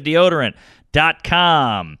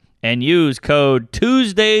nativedeodorant.com and use code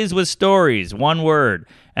Tuesdays with Stories, one word,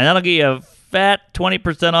 and that'll get you a fat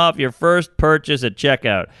 20% off your first purchase at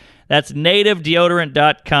checkout. That's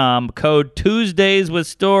nativedeodorant.com, code Tuesdays with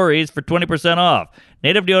Stories for 20% off.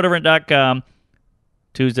 Nativedeodorant.com,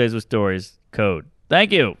 Tuesdays with Stories. code.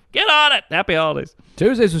 Thank you. Get on it. Happy holidays.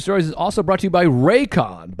 Tuesdays with Stories is also brought to you by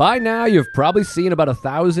Raycon. By now, you've probably seen about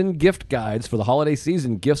 1,000 gift guides for the holiday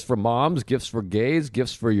season. Gifts for moms, gifts for gays,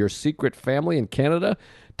 gifts for your secret family in Canada.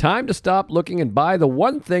 Time to stop looking and buy the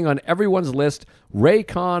one thing on everyone's list,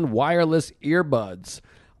 Raycon wireless earbuds.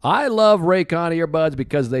 I love Raycon earbuds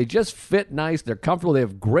because they just fit nice. They're comfortable. They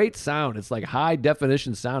have great sound. It's like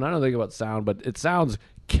high-definition sound. I don't think about sound, but it sounds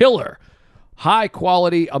killer. High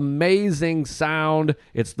quality, amazing sound.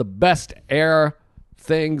 It's the best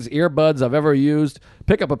earbuds I've ever used.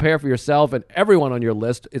 Pick up a pair for yourself and everyone on your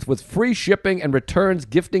list. It's with free shipping and returns.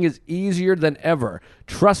 Gifting is easier than ever.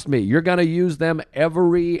 Trust me, you're going to use them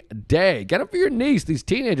every day. Get them for your niece. These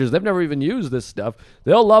teenagers, they've never even used this stuff.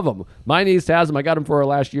 They'll love them. My niece has them. I got them for her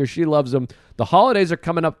last year. She loves them. The holidays are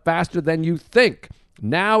coming up faster than you think.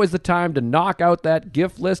 Now is the time to knock out that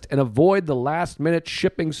gift list and avoid the last-minute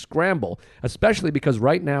shipping scramble, especially because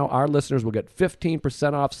right now our listeners will get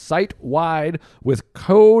 15% off site-wide with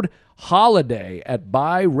code HOLIDAY at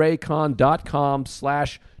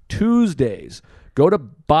buyraycon.com/Tuesdays. Go to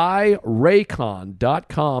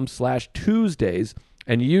buyraycon.com/Tuesdays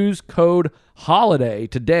and use code HOLIDAY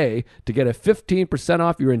today to get a 15%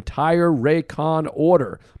 off your entire Raycon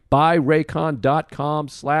order.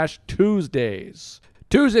 Buyraycon.com/Tuesdays.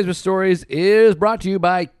 Tuesdays with Stories is brought to you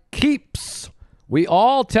by Keeps. We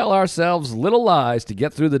all tell ourselves little lies to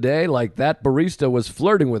get through the day, like that barista was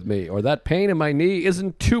flirting with me, or that pain in my knee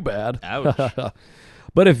isn't too bad. Ouch.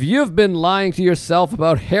 But if you've been lying to yourself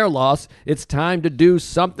about hair loss, it's time to do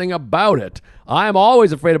something about it. I'm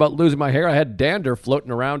always afraid about losing my hair. I had dander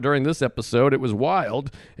floating around during this episode. It was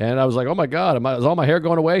wild. And I was like, oh my God, is all my hair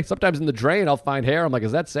going away? Sometimes in the drain, I'll find hair. I'm like,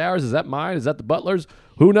 is that Sarah's? Is that mine? Is that the butler's?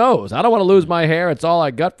 Who knows? I don't want to lose my hair. It's all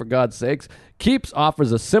I got, for God's sakes. Keeps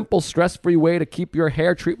offers a simple, stress-free way to keep your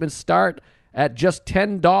hair treatment start at just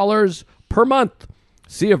 $10 per month.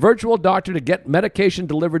 See a virtual doctor to get medication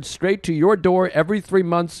delivered straight to your door every 3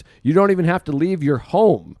 months. You don't even have to leave your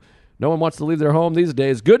home. No one wants to leave their home these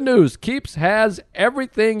days. Good news. Keeps has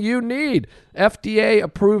everything you need.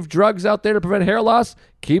 FDA-approved drugs out there to prevent hair loss.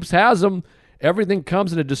 Keeps has them. Everything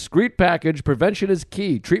comes in a discreet package. Prevention is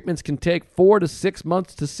key. Treatments can take 4 to 6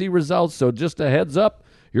 months to see results. So just a heads up,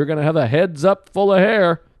 you're going to have a heads up full of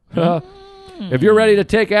hair. If you're ready to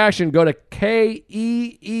take action, go to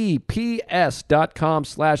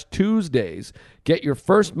keeps.com/Tuesdays. Get your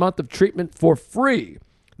first month of treatment for free.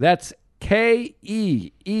 That's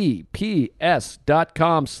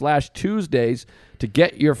keeps.com/Tuesdays to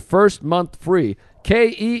get your first month free.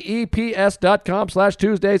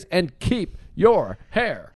 keeps.com/Tuesdays and keep your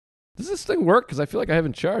hair. Does this thing work? Because I feel like I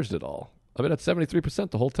haven't charged it all. I've been at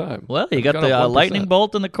 73% the whole time. Well, you got the lightning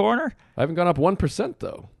bolt in the corner? I haven't gone up 1%,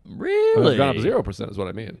 though. Really? I've gone up 0% is what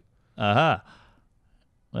I mean. Uh-huh.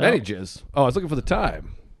 Well, Any jizz. Oh, I was looking for the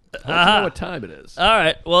time. I want to know what time it is. All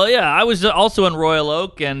right. Well, yeah, I was also in Royal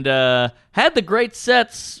Oak and had the great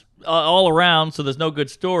sets all around, so there's no good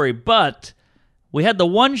story. But we had the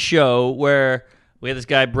one show where we had this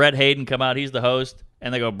guy, Brett Hayden, come out. He's the host.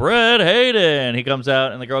 And they go, Brett Hayden. He comes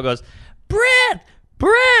out, and the girl goes, Brett.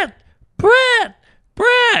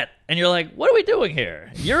 And you're like, what are we doing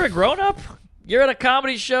here? You're a grown-up? You're at a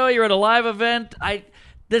comedy show? You're at a live event?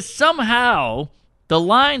 Somehow the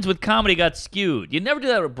lines with comedy got skewed. You never do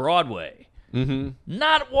that at Broadway. Mm-hmm.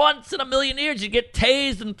 Not once in a million years. You get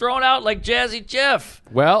tased and thrown out like Jazzy Jeff.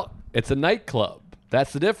 Well, it's a nightclub.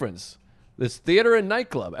 That's the difference. This theater and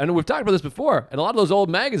nightclub. And we've talked about this before. And a lot of those old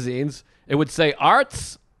magazines, it would say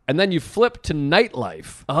arts, and then you flip to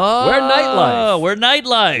nightlife. Oh, we're nightlife. We're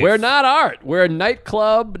nightlife. We're not art. We're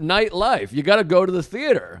nightclub, nightlife. You got to go to the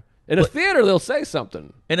theater. In a theater, they'll say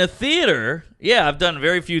something. In a theater, yeah, I've done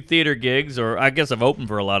very few theater gigs, or I guess I've opened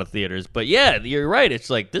for a lot of theaters. But yeah, you're right. It's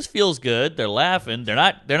like, this feels good. They're laughing. They're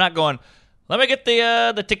not going, let me get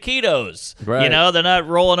the taquitos. Right. You know, they're not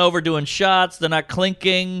rolling over doing shots. They're not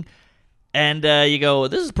clinking. And you go,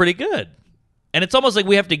 this is pretty good. And it's almost like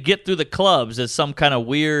we have to get through the clubs as some kind of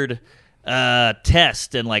weird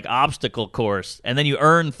test and like obstacle course, and then you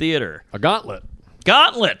earn theater. A gauntlet.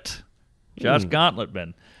 Josh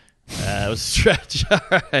Gauntletman. It was a stretch. All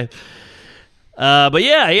right. But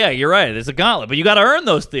yeah, you're right. It's a gauntlet, but you got to earn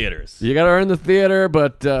those theaters. You got to earn the theater,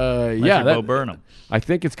 but yeah, Bo Burnham. I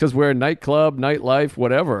think it's because we're nightclub, nightlife,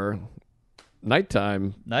 whatever.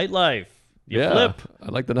 Nighttime. Nightlife. You yeah, flip. I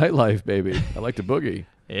like the nightlife, baby. I like the boogie.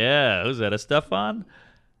 Yeah, who's that? A Stefan?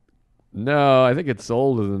 No, I think it's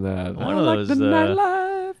older than that. One I of like those, the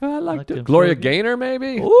nightlife. I like the the Gloria boogie. Gaynor,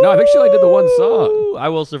 maybe? Ooh, No, I think she only did the one song. I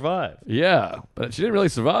Will Survive. Yeah, but she didn't really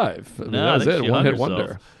survive. I mean, No, that I was think it. she One hung hit herself.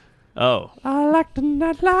 wonder. Oh. I like the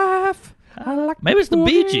nightlife. Maybe it's the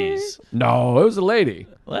Bee Gees. No, it was a lady.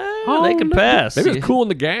 Well, they can pass. Maybe it's Cool in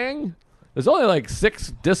the Gang. There's only like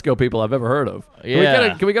 6 disco people I've ever heard of.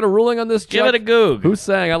 Yeah. Can we get a ruling on this, Give Chuck? it a goog. Who's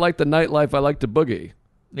saying I like the nightlife, I like to boogie?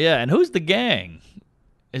 Yeah, and who's the gang?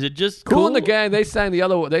 Is it just Cool in the Gang, they sang the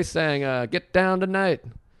other one. They sang Get Down Tonight,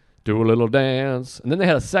 Do a Little Dance. And then they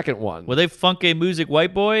had a second one. Were they funky music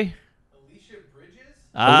white boy? Alicia Bridges?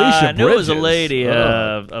 Alicia I knew it was a Bridges. lady,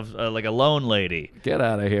 Oh. like a lone lady. Get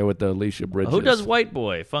out of here with the Alicia Bridges. Who does white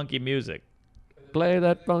boy, funky music? Play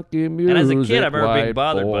that funky music, And as a kid, I remember being white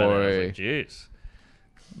bothered by that. I was boy. like, jeez.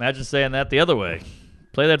 Imagine saying that the other way.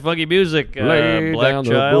 Play that funky music, Lay black down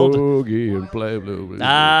child. the boogie and play blue. Oh,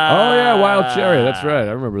 Ah. yeah, Wild Cherry. That's right.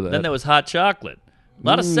 I remember that. Then there was hot chocolate. A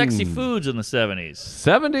lot of sexy foods in the 70s.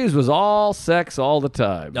 70s was all sex all the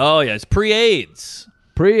time. Oh, yeah, it's pre-AIDS.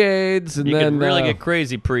 Pre-AIDS, and You then... could really get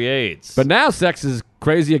crazy pre-AIDS. But now sex is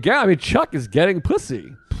crazy again. I mean, Chuck is getting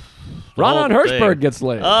pussy. The Ron whole Hirschberg thing. gets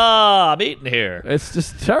laid. I'm eating here. It's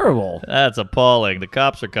just terrible. That's appalling. The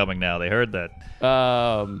cops are coming now. They heard that.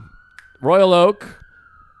 Royal Oak,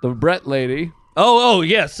 the Brett lady. Oh,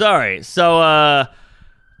 yeah, sorry. So, I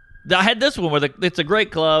had this one where it's a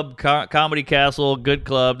great club, Comedy Castle, good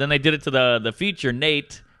club. Then they did it to the feature,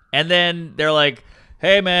 Nate. And then they're like,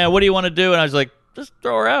 hey, man, what do you want to do? And I was like, just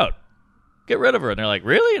throw her out. Get rid of her. And they're like,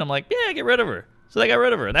 really? And I'm like, yeah, get rid of her. So they got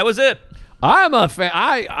rid of her. And that was it. I'm a fan.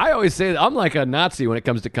 I always say that I'm like a Nazi when it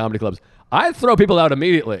comes to comedy clubs. I throw people out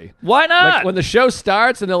immediately. Why not? Like when the show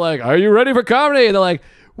starts and they're like, "Are you ready for comedy?" and they're like,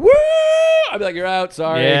 "Woo!" I'd be like, "You're out.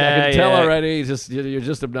 Sorry, I can tell already. You're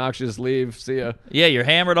just obnoxious. Leave. See ya." Yeah, you're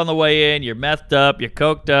hammered on the way in. You're methed up. You're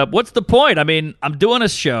coked up. What's the point? I mean, I'm doing a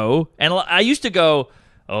show, and I used to go,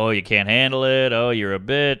 "Oh, you can't handle it. Oh, you're a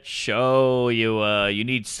bitch. Oh, you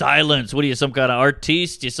need silence. What are you, some kind of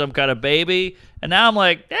artiste? You some kind of baby?" And now I'm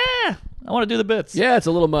like, I want to do the bits. Yeah, it's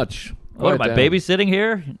a little much. What, am I Quiet down. babysitting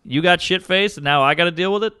here? You got shit faced, and now I got to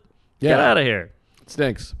deal with it? Yeah. Get out of here. It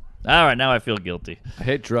stinks. All right, now I feel guilty. I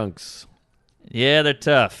hate drunks. Yeah, they're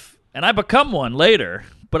tough. And I become one later,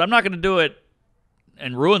 but I'm not going to do it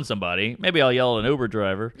and ruin somebody. Maybe I'll yell at an Uber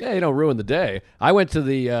driver. Yeah, you don't ruin the day. I went to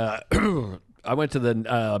the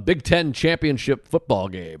Big Ten championship football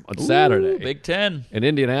game on Saturday. Big Ten. In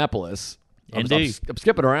Indianapolis. Indeed. I'm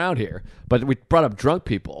skipping around here, but we brought up drunk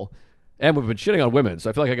people, and we've been shitting on women, so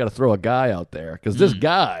I feel like I got to throw a guy out there, because this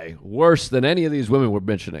guy, worse than any of these women we're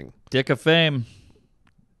mentioning. Dick of fame.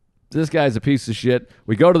 This guy's a piece of shit.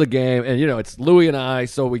 We go to the game, and, it's Louie and I,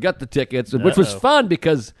 so we got the tickets, which was fun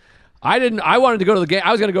because I wanted to go to the game.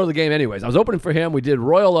 I was going to go to the game anyways. I was opening for him. We did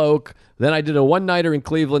Royal Oak. Then I did a one-nighter in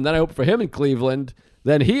Cleveland. Then I opened for him in Cleveland.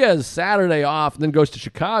 Then he has Saturday off and then goes to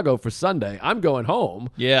Chicago for Sunday. I'm going home.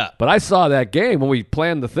 Yeah. But I saw that game when we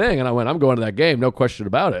planned the thing, and I went, I'm going to that game, no question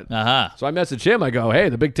about it. Uh-huh. So I messaged him. I go, hey,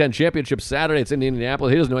 the Big Ten Championship Saturday. It's in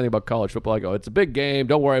Indianapolis. He doesn't know anything about college football. I go, it's a big game.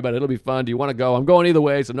 Don't worry about it. It'll be fun. Do you want to go? I'm going either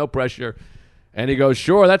way, so no pressure. And he goes,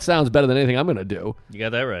 sure, that sounds better than anything I'm going to do. You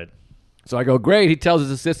got that right. So I go, great. He tells his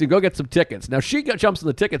assistant, go get some tickets. Now, she jumps on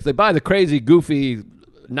the tickets. They buy the crazy, goofy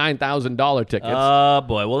 $9,000 tickets. Oh,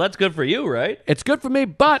 boy. Well, that's good for you, right? It's good for me,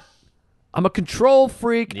 but I'm a control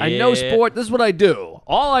freak. I know Yeah. sport. This is what I do.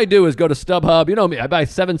 All I do is go to StubHub. You know me. I buy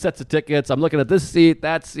 7 sets of tickets. I'm looking at this seat,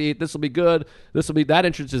 that seat. This will be good. This will be, that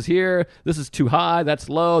entrance is here. This is too high. That's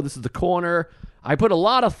low. This is the corner. I put a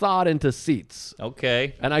lot of thought into seats.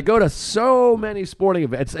 Okay. And I go to so many sporting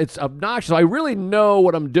events. It's obnoxious. I really know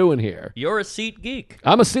what I'm doing here. You're a seat geek.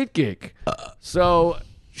 I'm a seat geek. So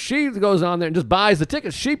she goes on there and just buys the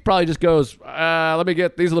tickets. She probably just goes, let me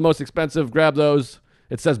get, these are the most expensive. Grab those.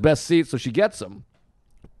 It says best seats, so she gets them.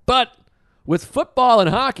 But with football and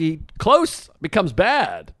hockey, close becomes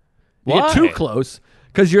bad. You Why? get too close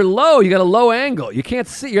because you're low. You got a low angle. You can't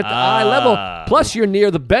see. You're at the eye level. Plus, you're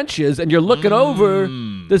near the benches, and you're looking over.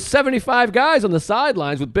 There's 75 guys on the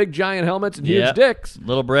sidelines with big, giant helmets and huge Yep. dicks.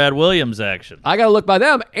 Little Brad Williams action. I got to look by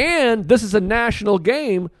them. And this is a national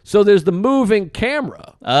game, so there's the moving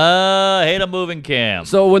camera. Hate a moving cam.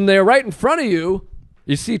 So when they're right in front of you,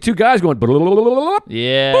 you see 2 guys going,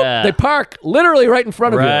 Yeah. they park literally right in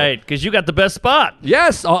front of you. Right, because you got the best spot.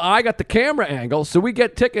 Yes, I got the camera angle, so we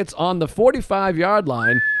get tickets on the 45-yard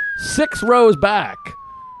line, 6 rows back.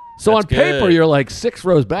 So That's on paper, good. you're like 6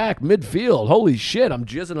 rows back, midfield. Holy shit, I'm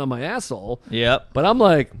jizzing on my asshole. Yep. But I'm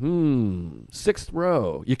like, 6th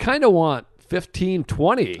row. You kind of want 15,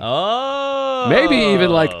 20. Oh. Maybe even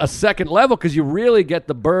like a second level because you really get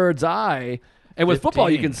the bird's eye. And with football,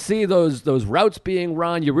 you can see those routes being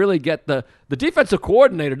run. You really get the defensive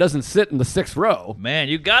coordinator doesn't sit in the 6th row. Man,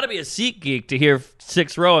 you got to be a seat geek to hear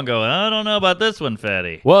 6th row and go, I don't know about this one,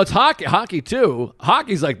 fatty. Well, it's hockey too.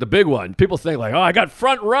 Hockey's like the big one. People think like, oh, I got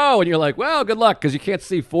front row, and you're like, well, good luck because you can't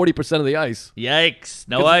see 40% of the ice. Yikes!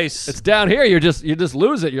 No ice. It's down here. You just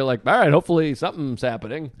lose it. You're like, all right, hopefully something's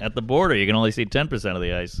happening. At the border, you can only see 10% of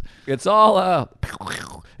the ice. It's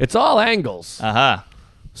all angles.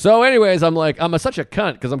 So, anyways, I'm like, I'm such a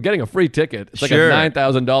cunt because I'm getting a free ticket. It's like a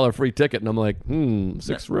 $9,000 free ticket, and I'm like,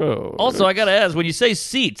 6th row. Also, I got to ask, when you say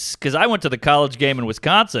seats, because I went to the college game in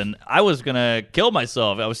Wisconsin, I was going to kill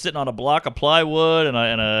myself. I was sitting on a block of plywood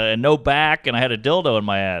and no back, and I had a dildo in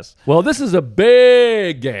my ass. Well, this is a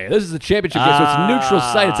big game. This is a championship game, so it's a neutral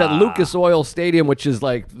site. It's at Lucas Oil Stadium, which is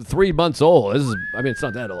like 3 months old. It's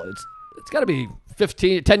not that old. It's got to be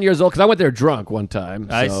 10 years old because I went there drunk one time.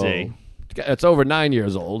 I see. It's over 9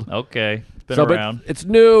 years old. Okay. Been around. But it's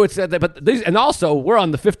new. But these, and also we're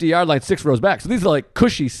on the 50-yard line, 6 rows back. So these are like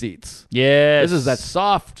cushy seats. Yes. This is that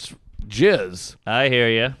soft jizz. I hear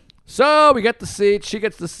you. So we get the seats. She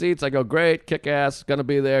gets the seats. I go, great, kick ass, gonna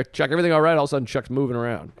be there. Chuck, everything all right? All of a sudden, Chuck's moving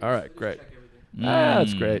around. All right, great.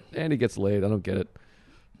 That's great. And he gets laid. I don't get it.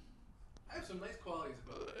 I have some nice qualities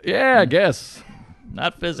about it. Yeah, I guess.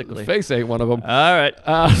 Not physically. Face ain't one of them. All right.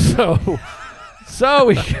 So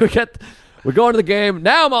we're going to the game.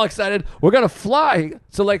 Now I'm all excited. We're going to fly.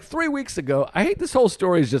 So like 3 weeks ago, I hate this whole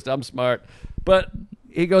story. Is just I'm smart. But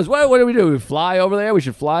he goes, well, what do? We fly over there? We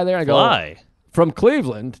should fly there? I go, Fly? From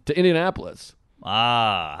Cleveland to Indianapolis.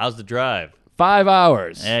 How's the drive? 5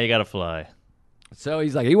 hours. Yeah, you got to fly. So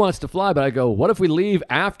he's like, he wants to fly. But I go, what if we leave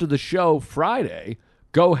after the show Friday,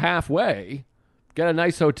 go halfway, get a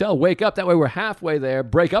nice hotel, wake up. That way we're halfway there,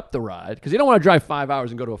 break up the ride. Because you don't want to drive 5 hours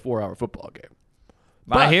and go to a 4-hour football game.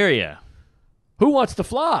 I hear you. Who wants to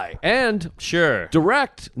fly? And Sure.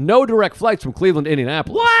 no direct flights from Cleveland to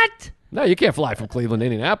Indianapolis. What? No, you can't fly from Cleveland to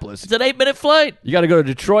Indianapolis. It's an 8-minute flight. You got to go to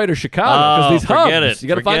Detroit or Chicago because these forget hubs. it. You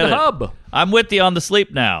got to find Forget the it. hub. I'm with you on the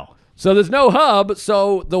sleep now. So there's no hub.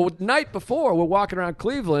 So the night before, we're walking around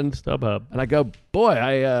Cleveland, StubHub. and I go, boy,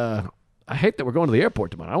 I hate that we're going to the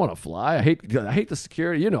airport tomorrow. I want to fly. I hate the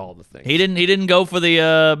security. You know all the things. He didn't go for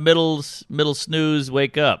the middle snooze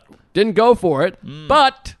wake up. Didn't go for it,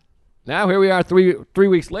 but now here we are 3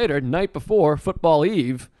 weeks later, night before football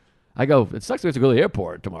eve. I go, it sucks we have to go to the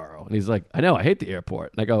airport tomorrow. And he's like, I know, I hate the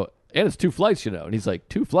airport. And I go, and it's 2 flights, you know. And he's like,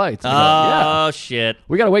 2 flights? And I go, yeah. Shit.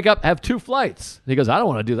 We got to wake up, have 2 flights. And he goes, I don't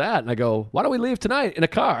want to do that. And I go, why don't we leave tonight in a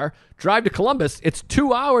car, drive to Columbus. It's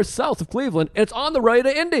 2 hours south of Cleveland, and it's on the way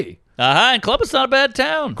to Indy. And Columbus is not a bad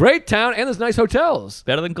town. Great town, and there's nice hotels.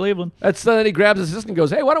 Better than Cleveland. Then he grabs his assistant and goes,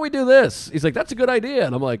 hey, why don't we do this? He's like, that's a good idea.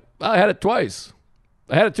 And I'm like, I had it twice.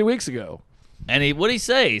 I had it 2 weeks ago. And what'd he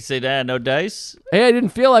say? He said, no dice? Hey, I didn't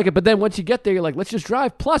feel like it, but then once you get there, you're like, let's just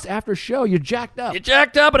drive. Plus, after a show, you're jacked up. You're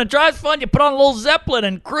jacked up, and it drives fun. You put on a little Zeppelin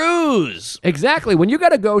and cruise. Exactly. When you got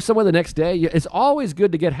to go somewhere the next day, it's always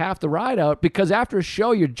good to get half the ride out because after a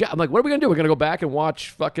show, I'm like, what are we going to do? We're going to go back and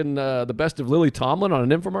watch fucking the best of Lily Tomlin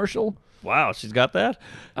on an infomercial? Wow, she's got that?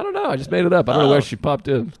 I don't know. I just made it up. I don't know where she popped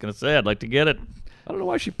in. I was going to say, I'd like to get it. I don't know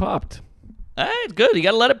why she popped. Hey, it's good. You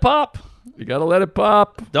got to let it pop. You got to let it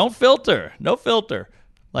pop. Don't filter. No filter.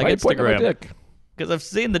 Like Why are you pointing at my Instagram. dick? Because I've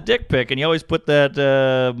seen the dick pic, and you always put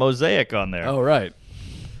that mosaic on there. Oh, right.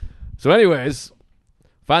 So anyways,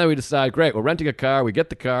 finally we decide, great, we're renting a car. We get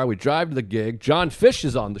the car. We drive to the gig. John Fish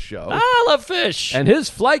is on the show. I love fish. And his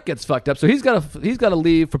flight gets fucked up, so he's got to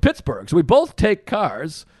leave for Pittsburgh. So we both take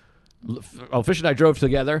cars. Fish and I drove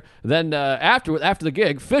together. Then after the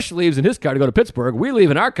gig, Fish leaves in his car to go to Pittsburgh. We leave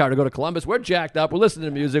in our car to go to Columbus. We're jacked up. We're listening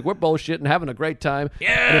to music. We're bullshitting, having a great time. Yeah.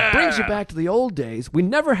 And it brings you back to the old days. We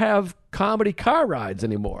never have comedy car rides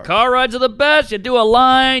anymore. Car rides are the best. You do a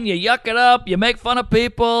line, you yuck it up, you make fun of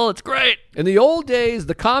people. It's great. In the old days,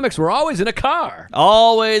 the comics were always in a car.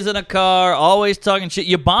 Always in a car, always talking shit.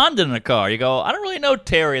 You bond in a car. You go, I don't really know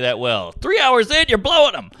Terry that well. 3 hours in, you're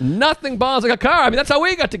blowing him. Nothing bonds like a car. I mean, that's how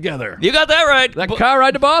we got together. You got that right. That car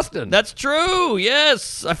ride to Boston. That's true,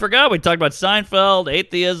 yes. I forgot we talked about Seinfeld,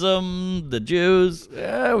 atheism, the Jews.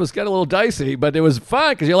 Yeah, it was getting a little dicey, but it was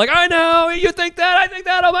fun because you're like, I know, you think that, I think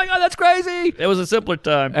that. Oh my God, that's crazy. It was a simpler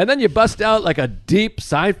time. And then you bust out like a deep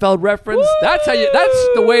Seinfeld reference. Woo! That's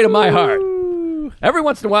the way to my heart. Every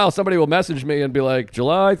once in a while, somebody will message me and be like,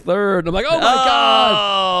 July 3rd. And I'm like, oh, my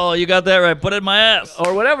God. Oh, you got that right. Put it in my ass.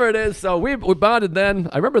 Or whatever it is. So we bonded then.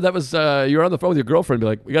 I remember that was, you were on the phone with your girlfriend and be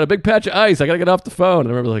like, we got a big patch of ice. I got to get off the phone. And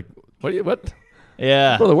I remember like, what?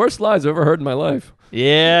 Yeah. One of the worst lies I've ever heard in my life.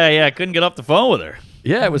 Yeah. I couldn't get off the phone with her.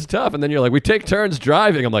 Yeah, it was tough. And then you're like, we take turns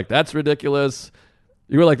driving. I'm like, that's ridiculous.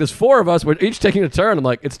 You were like, there's 4 of us. We're each taking a turn. I'm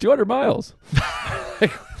like, it's 200 miles.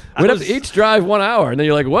 We'd have to each drive 1 hour. And then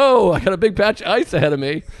you're like, whoa, I got a big patch of ice ahead of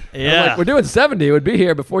me. Yeah. I'm like, we're doing 70. It would be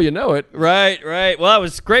here before you know it. Right. Well, I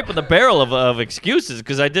was scraping the barrel of excuses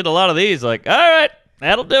because I did a lot of these. Like, all right,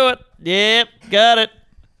 that'll do it. Yep, got it.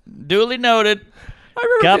 Duly noted. I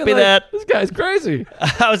remember Copy being like, that. This guy's crazy.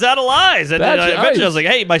 I was out of lies. And then Patch of eventually I ice. was like,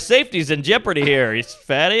 hey, my safety's in jeopardy here. You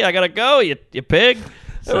fatty, I got to go, you pig.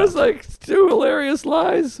 It was like 2 hilarious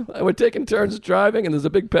lies. We're taking turns driving, and there's a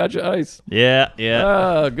big patch of ice. Yeah.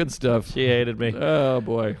 Ah, good stuff. She hated me. Oh,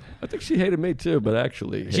 boy. I think she hated me, too, but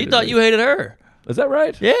actually She hated thought me. you hated her. Is that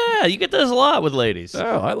right? Yeah, you get this a lot with ladies.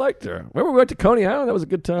 Oh, I liked her. Remember we went to Coney Island? That was a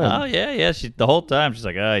good time. Oh, yeah. She the whole time, she's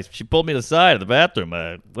like, she pulled me to the side of the bathroom.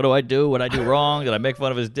 What do I do? What did I do wrong? Did I make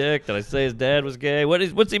fun of his dick? Did I say his dad was gay?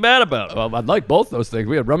 What's he mad about? Well, I like both those things.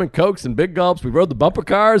 We had rum and cokes and big gulps. We rode the bumper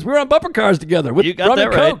cars. We were on bumper cars together with You got rum that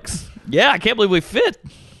and right. cokes. Yeah, I can't believe we fit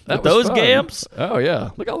That with was those fun. gams. Oh, yeah.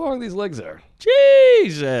 Look how long these legs are.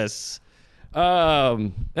 Jesus.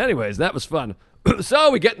 Anyways, that was fun. So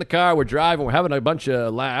we get in the car, we're driving, we're having a bunch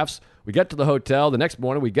of laughs. We get to the hotel. The next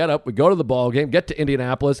morning, we get up, we go to the ball game, get to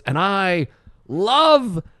Indianapolis, and I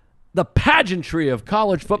love the pageantry of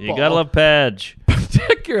college football. You gotta love Padge.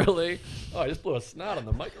 Particularly, I just blew a snot on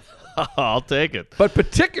the microphone. I'll take it. But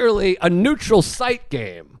particularly a neutral site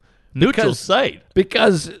game. Neutral site.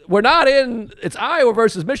 Because we're not it's Iowa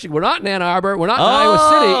versus Michigan. We're not in Ann Arbor. We're not in Iowa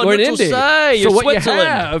City. We're in neutral Indy. site. So You're what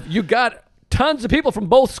Switzerland. you got tons of people from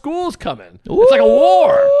both schools coming. It's like a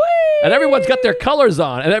war. And everyone's got their colors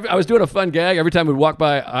on. And I was doing a fun gag. Every time we'd walk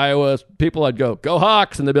by Iowa people, I'd go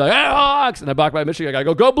Hawks. And they'd be like, hey, Hawks. And I walk by Michigan, I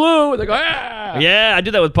go Blue. And they go, yeah. Yeah, I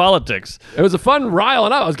do that with politics. It was a fun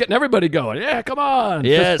riling up. I was getting everybody going. Yeah, come on.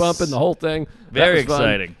 Yes. Fist bumping the whole thing. That Very was fun.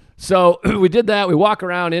 exciting. So we did that. We walk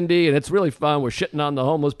around Indy, and it's really fun. We're shitting on the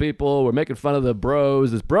homeless people. We're making fun of the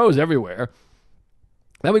bros. There's bros everywhere.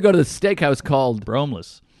 Then we go to this steakhouse called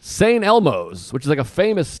Bromless. St. Elmo's, which is like a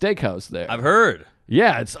famous steakhouse there. I've heard.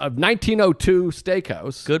 Yeah, it's a 1902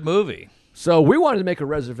 steakhouse. Good movie. So we wanted to make a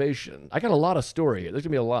reservation. I got a lot of story here. There's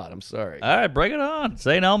going to be a lot. I'm sorry. All right, bring it on.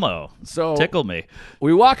 St. Elmo. So Tickle me.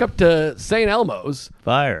 we walk up to St. Elmo's,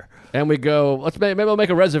 Fire. and we go, maybe we'll make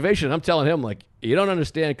a reservation. I'm telling him, like, you don't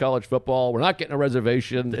understand college football. We're not getting a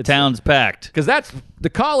reservation. The town's packed. Because that's the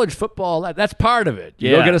college football. That's part of it. You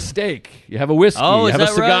Yeah. go get a steak. You have a whiskey. Oh, you is have a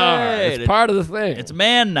that cigar. right? It's part of the thing. It's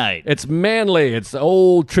man night. It's manly. It's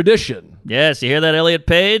old tradition. Yes, you hear that, Elliot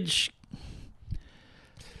Page?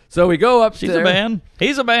 So we go up She's there. a man.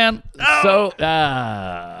 He's a man. So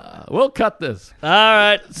we'll cut this. All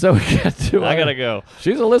right. So we get to. I gotta go.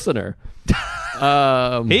 She's a listener.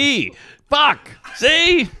 Fuck.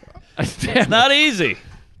 See? Damn, Not easy.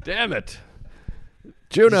 damn it,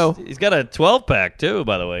 Juno. He's got a 12-pack, too,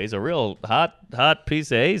 by the way. He's a real hot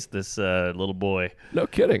piece of ace, this little boy. No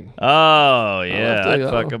kidding. Oh, yeah. I'd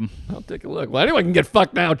fuck him. I'll take a look. Well, anyone can get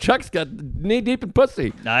fucked now. Chuck's got knee deep in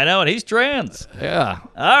pussy. I know, and he's trans. Yeah.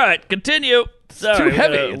 All right, continue. Sorry, Too we got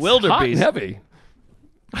heavy. a It's wildebeest. hot and heavy.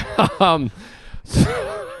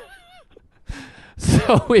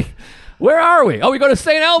 So where are we? Oh, we go to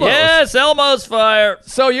St. Elmo's. Yes, Elmo's fire.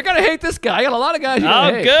 So you're gonna hate this guy. I got a lot of guys. You're Oh,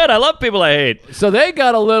 gonna hate. good. I love people I hate. So they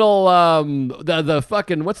got a little the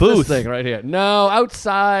fucking what's Booth. this thing right here? No,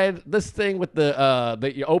 outside this thing with the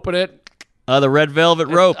that you open it. The red velvet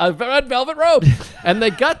rope. A red velvet rope, and they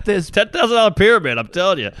got this. $10,000 pyramid, I'm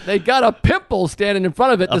telling you. They got a pimple standing in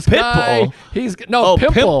front of it. This pit guy, bull? he's Oh,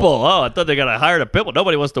 pimple. pimple. Oh, I thought they got hired a pimple.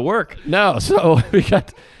 Nobody wants to work. No, so we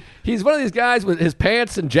got. He's one of these guys with his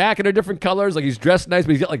pants and jacket are different colors. Like he's dressed nice,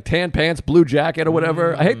 but he's got like tan pants, blue jacket or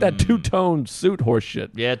whatever. I hate that two-tone suit horse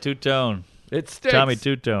shit. Yeah, two-tone. It stinks. Tommy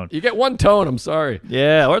two-tone. You get one tone. I'm sorry.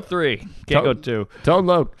 Yeah, or 3. Can't go Tone- 2. Tone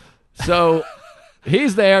low. So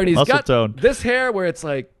he's there and he's Muscle got tone. this hair where it's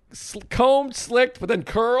like combed, slicked, but then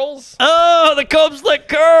curls. Oh, the comb slick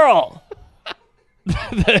curl. The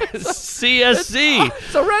CSC.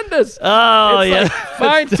 It's horrendous. Oh, it's yeah. like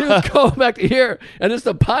fine tooth comb back to here, and just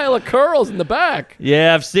a pile of curls in the back.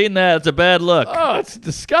 Yeah, I've seen that. It's a bad look. Oh, it's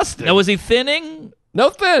disgusting. Now, was he thinning?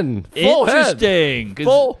 No thin, full head, Interesting.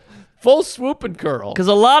 full swoop and curl. Because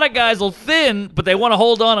a lot of guys will thin, but they want to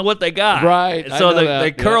hold on to what they got. Right, And I so know that,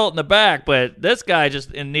 they curl it in the back, but this guy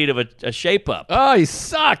just in need of a shape up. Oh, he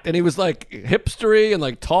sucked, and he was like hipstery and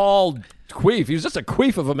like tall queef. He was just a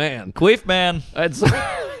queef of a man. Queef man. And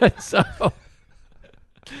so,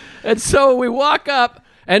 and so we walk up,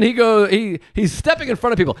 and he's stepping in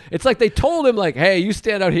front of people. It's like they told him, like, hey, you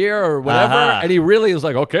stand out here or whatever. Uh-huh. And he really was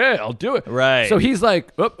like, okay, I'll do it. Right. So he's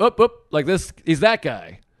like, up, like this. He's that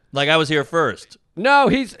guy. Like I was here first. No,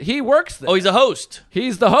 he works there. Oh, he's a host.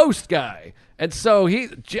 He's the host guy. And so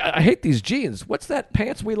I hate these jeans. What's that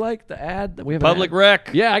pants we like? The ad that we have. Public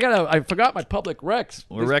Rec. Yeah, I forgot my Public Recs.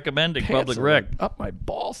 We're recommending Pants Public are, Rec. like, up my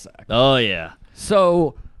ball sack. Oh, yeah.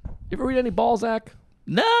 So, you ever read any Balzac?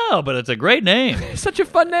 No, but it's a great name. It's such a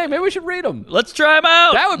fun name. Maybe we should read them. Let's try them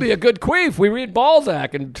out. That would be a good queef. We read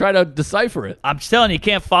Balzac and try to decipher it. I'm just telling you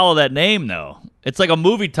can't follow that name, though. It's like a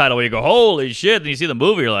movie title where you go, holy shit, and you see the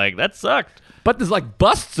movie, you're like, that sucked. But there's like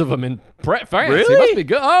busts of them in France. Really? It must be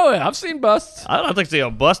good. Oh, yeah, I've seen busts. I don't have to see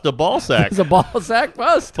a bust of Balzac. It's a Balzac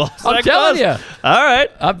bust. Balzac I'm telling you. All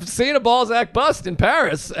right. I've seen a Balzac bust in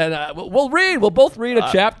Paris, and we'll read. We'll both read a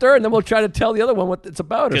chapter, and then we'll try to tell the other one what it's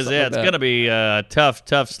about. Because, it's going to be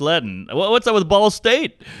tough sledding. What's up with Ball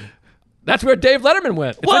State? That's where Dave Letterman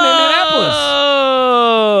went. It's Whoa! in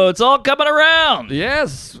Indianapolis. It's all coming around.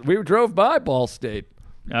 Yes, we drove by Ball State.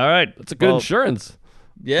 All right. It's a good insurance.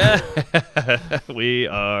 Yeah. We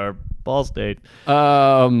are Ball State.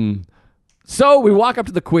 So we walk up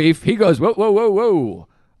to the queef. He goes, whoa, whoa, whoa, whoa.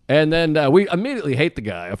 And then we immediately hate the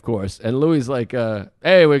guy, of course. And Louis like,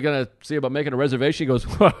 hey, we're going to see about making a reservation. He goes,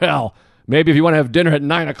 well, maybe if you want to have dinner at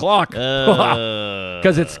 9 o'clock.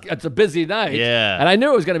 Because it's a busy night. Yeah. And I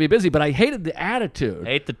knew it was going to be busy, but I hated the attitude.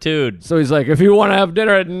 Hate the dude. So he's like, if you want to have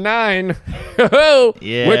dinner at 9, we're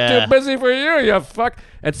too busy for you fuck.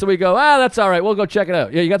 And so we go, that's all right. We'll go check it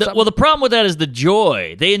out. Yeah, you got something? Well, the problem with that is the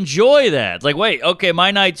joy. They enjoy that. It's like, wait, okay,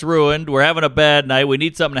 my night's ruined. We're having a bad night. We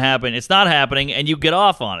need something to happen. It's not happening, and you get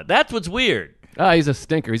off on it. That's what's weird. He's a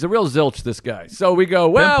stinker. He's a real zilch, this guy. So we go,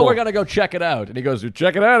 well, Pimple. we're going to go check it out. And he goes, you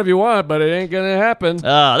check it out if you want, but it ain't going to happen.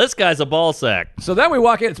 This guy's a ball sack. So then we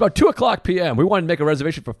walk in. It's about 2 o'clock p.m. We wanted to make a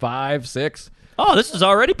reservation for 5, 6. Oh, this is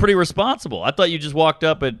already pretty responsible. I thought you just walked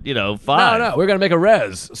up at, 5. No, we're going to make a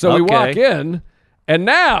res. So we walk in, and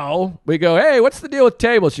now we go, hey, what's the deal with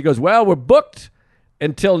tables? She goes, well, we're booked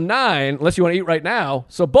until 9, unless you want to eat right now.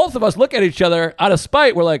 So both of us look at each other out of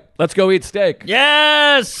spite. We're like, let's go eat steak.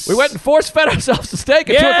 Yes! We went and force-fed ourselves to steak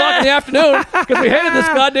at 2 o'clock in the afternoon because we hated this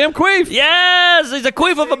goddamn queef. Yes! He's a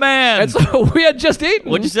queef of a man. And so we had just eaten.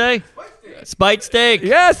 What'd you say? Spiked steak.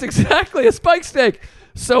 Yes, exactly, a spike steak.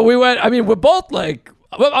 So we went, we're both like,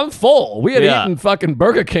 well, I'm full. We had eaten fucking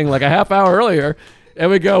Burger King like a half hour earlier. And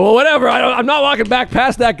we go, well, whatever. I'm not walking back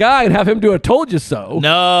past that guy and have him do a told you so.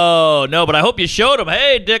 No, but I hope you showed him.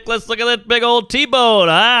 Hey, Dick, let's look at that big old T-bone.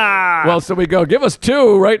 Well, so we go, give us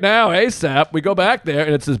 2 right now, ASAP. We go back there,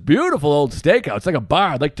 and it's this beautiful old steakhouse. It's like a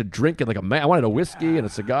bar. I'd like to drink it like a man. I wanted a whiskey and a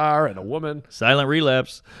cigar and a woman. Silent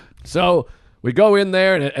relapse. So we go in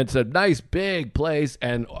there, and it's a nice big place,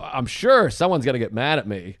 and I'm sure someone's going to get mad at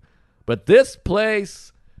me. But this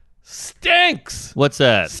place stinks. What's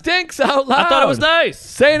that? Stinks out loud. I thought it was nice.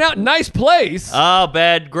 Saying out, nice place. Oh,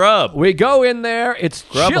 bad grub. We go in there. It's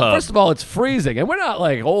chill. Grubhub. First of all, it's freezing, and we're not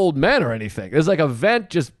like old men or anything. There's like a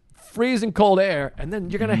vent, just freezing cold air, and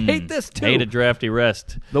then you're gonna hate this too. Hate a drafty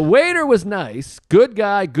rest. The waiter was nice, good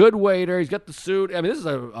guy, good waiter. He's got the suit. This is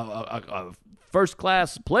a first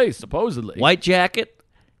class place supposedly. White jacket.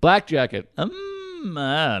 Black jacket.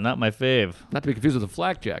 Not my fave. Not to be confused with a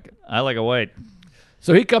flak jacket. I like a white.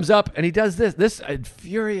 So he comes up and he does this. This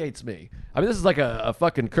infuriates me. This is like a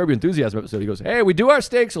fucking Curb Your Enthusiasm episode. He goes, hey, we do our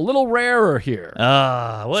steaks a little rarer here.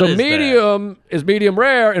 What is medium is medium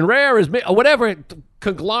rare, and rare is whatever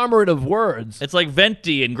conglomerate of words. It's like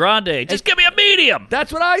venti and grande. Just give me a medium.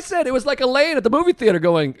 That's what I said. It was like Elaine at the movie theater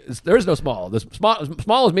going, there is no small. The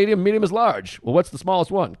small is medium, medium is large. Well, what's the smallest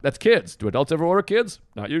one? That's kids. Do adults ever order kids?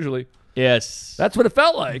 Not usually. Yes. That's what it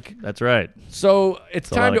felt like. That's right. So it's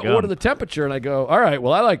time to order gum. the temperature, and I go, all right,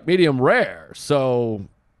 well, I like medium rare, so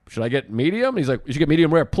should I get medium? He's like, you should get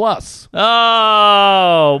medium rare plus.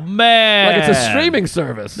 Oh, man. Like it's a streaming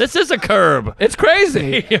service. This is a curb. It's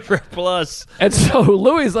crazy. Medium rare plus. And so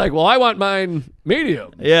Louis is like, well, I want mine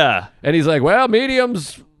medium. Yeah. And he's like, well,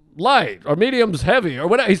 medium's light or medium's heavy or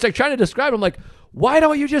whatever. He's like trying to describe it. I'm like, why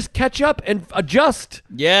don't you just catch up and adjust?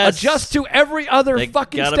 Yes. Adjust to every other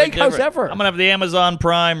fucking steakhouse ever. I'm going to have the Amazon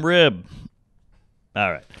Prime rib.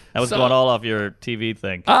 All right. That was So- going all off your TV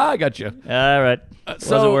thing. I got you. All right.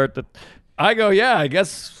 so- Wasn't worth it. I go, yeah, I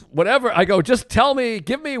guess whatever. I go, just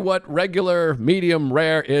give me what regular medium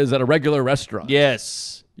rare is at a regular restaurant.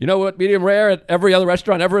 Yes. You know what medium rare at every other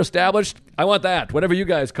restaurant ever established? I want that, whatever you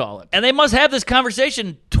guys call it. And they must have this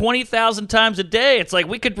conversation 20,000 times a day. It's like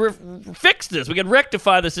we could fix this. We could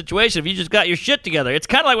rectify the situation if you just got your shit together. It's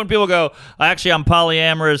kind of like when people go, actually, I'm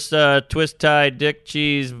polyamorous, twist-tie, dick,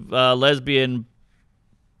 cheese, lesbian,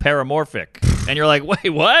 paramorphic. And you're like, wait,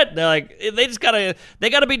 what? They're like, they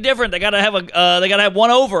gotta be different. They gotta have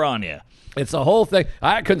one over on you. It's a whole thing.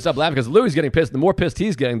 I couldn't stop laughing because Louis getting pissed. The more pissed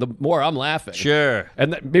he's getting, the more I'm laughing. Sure.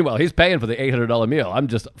 And meanwhile, he's paying for the $800 meal. I'm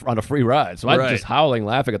just on a free ride. So I'm Right. just howling,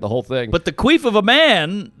 laughing at the whole thing. But the queef of a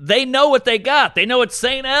man, they know what they got. They know it's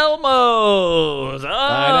St. Elmo's. know.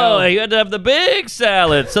 Oh, you had to have the big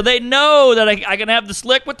salad. So they know that I can have the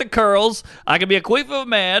slick with the curls, I can be a queef of a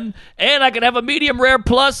man, and I can have a medium rare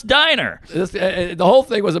plus diner. The whole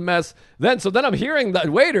thing was a mess. Then I'm hearing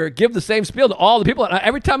the waiter give the same spiel to all the people. And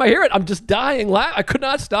every time I hear it, I'm just dying. I could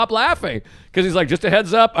not stop laughing because he's like, just a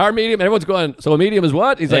heads up, our medium. And everyone's going, so a medium is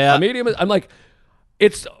what? He's like, Yeah. a medium is. I'm like,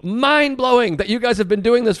 it's mind blowing that you guys have been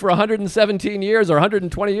doing this for 117 years or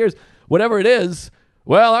 120 years, whatever it is.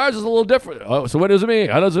 Well, ours is a little different. Oh, so what does it mean?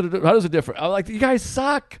 How does it differ? I'm like, you guys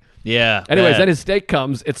suck. Yeah. Anyways, bad. then his steak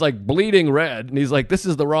comes. It's like bleeding red, and he's like, "This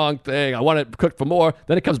is the wrong thing. I want it cooked for more."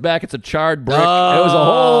 Then it comes back. It's a charred brick. It was a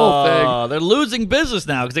whole thing. Oh, they're losing business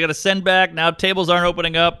now because they got to send back. Now tables aren't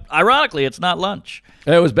opening up. Ironically, it's not lunch.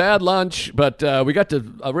 It was bad lunch, but we got to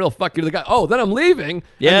a real fuck you to the guy. Oh, then I'm leaving. And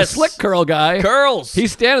Yes. the slick curl guy. Curls.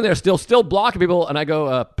 He's standing there still blocking people, and I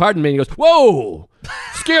go, "Pardon me." And he goes, "Whoa!"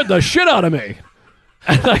 Scared the shit out of me.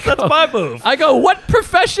 And I go, That's my move. I go, "What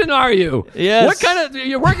profession are you? Yes. What kind of?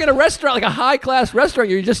 You're working at a restaurant, like a high class restaurant.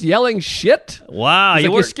 You're just yelling shit." Wow. He's You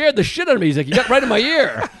like, were, "You scared the shit out of me." He's like, "You got right in my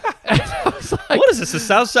ear." And I was like, what is this, the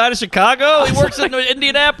south side of Chicago? He works in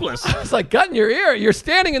Indianapolis. I was like, "Got in your ear. You're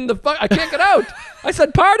standing in the fuck. I can't get out." I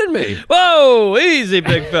said, "Pardon me." Whoa, easy,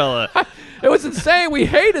 big fella. It was insane. We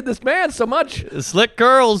hated this man so much. Slick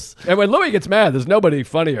curls. And when Louis gets mad, there's nobody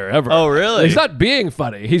funnier ever. Oh, really? He's not being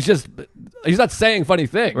funny. He's not saying funny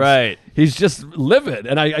things. Right. He's just livid.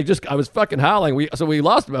 And I was fucking howling. We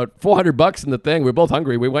lost about $400 in the thing. We were both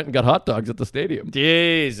hungry. We went and got hot dogs at the stadium.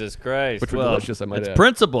 Jesus Christ. Which were delicious, I might It's add.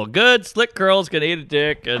 principle. Good. Slick curls can eat a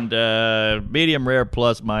dick, and medium rare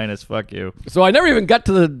plus minus. Fuck you. So I never even got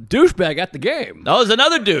to the douchebag at the game. That was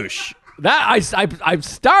another douche. That I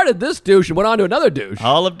started this douche and went on to another douche.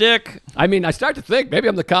 Hall of Dick. I mean, I start to think maybe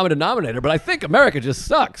I'm the common denominator, but I think America just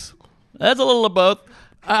sucks. That's a little of both.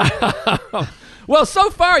 Well, so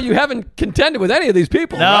far you haven't contended with any of these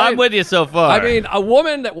people. No, right? I'm with you so far. I mean, a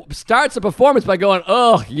woman that starts a performance by going,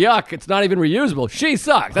 "Oh, yuck, it's not even reusable." She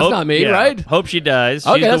sucks. That's not me, yeah. right? Hope she dies.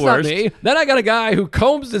 Okay, She's that's the worst. not me. Then I got a guy who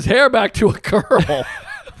combs his hair back to a curl.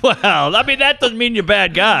 Well, I mean, that doesn't mean you're a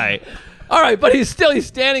bad guy. All right, but he's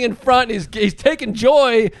standing in front. He's taking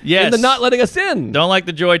joy Yes. in the not letting us in. Don't like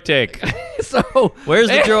the joy take. So Where's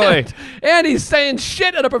the joy? And he's saying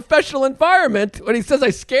shit in a professional environment when he says I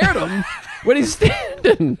scared him. When he's standing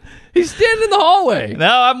in the hallway. No,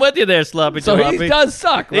 I'm with you there, Sloppy. So he Jalopy. does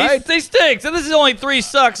suck, right? He stinks. And this is only 3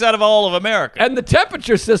 sucks out of all of America. And the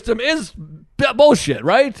temperature system is bullshit,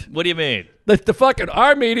 right? What do you mean? The fucking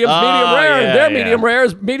our medium's Oh, medium rare, yeah, and their yeah. medium rare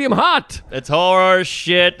is medium hot. It's horse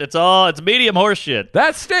shit. It's medium horse shit.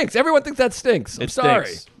 That stinks. Everyone thinks that stinks. I'm It sorry.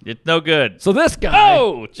 stinks. It's no good. So this guy.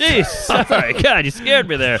 Oh, jeez. Sorry. God, you scared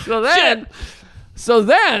me there. So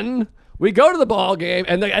then we go to the ball game,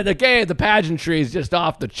 and the pageantry is just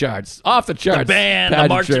off the charts. Off the charts. The band, the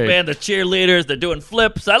marching pageantry. band, the cheerleaders, they're doing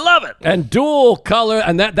flips. I love it. And dual color,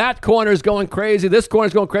 and that corner is going crazy. This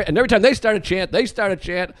corner's going crazy. And every time they start a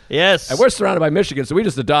chant. Yes. And we're surrounded by Michigan, so we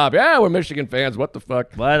just adopt. Yeah, we're Michigan fans. What the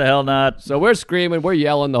fuck? Why the hell not? So we're screaming, we're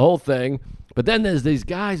yelling, the whole thing. But then there's these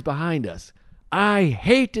guys behind us. I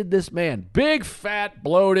hated this man. Big, fat,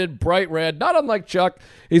 bloated, bright red, not unlike Chuck.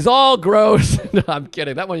 He's all gross. No, I'm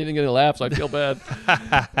kidding. That one you didn't get any laughs, so I feel bad.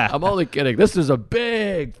 I'm only kidding. This is a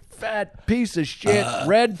big, fat piece of shit,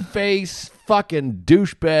 red face, fucking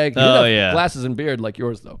douchebag. He didn't have yeah. glasses and beard like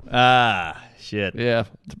yours, though. Ah, shit. Yeah,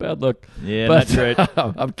 it's a bad look. Yeah, but, not great.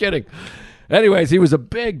 I'm kidding. Anyways, he was a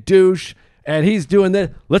big douche, and he's doing this.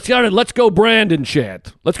 Let's go Brandon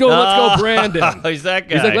chant. Let's go Brandon. He's that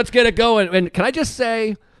guy. He's like, let's get it going. And can I just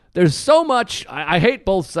say, there's so much. I hate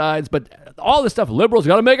both sides, but all this stuff, liberals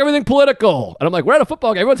got to make everything political. And I'm like, we're at a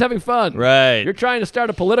football game. Everyone's having fun. Right. You're trying to start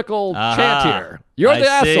a political Uh-huh. chant here. You're the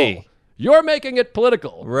I see. asshole. You're making it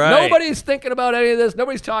political. Right. Nobody's thinking about any of this.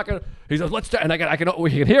 Nobody's talking. He's like, let's start. And we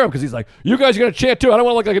can hear him because he's like, you guys are going to chant too. I don't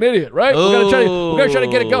want to look like an idiot, right? We're going to try to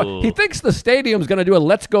get it going. He thinks the stadium's going to do a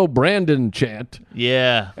Let's Go Brandon chant.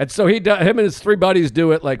 Yeah. And so him and his 3 buddies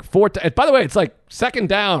do it like 4 times. By the way, it's like 2nd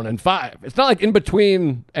down and 5. It's not like in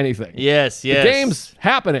between anything. Yes. The game's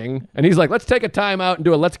happening, and he's like, let's take a timeout and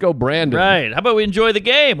do a Let's Go Brandon. Right. How about we enjoy the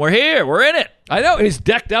game? We're here. We're in it. I know, and he's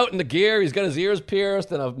decked out in the gear. He's got his ears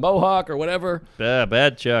pierced and a mohawk or whatever.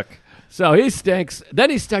 Bad Chuck. So he stinks. Then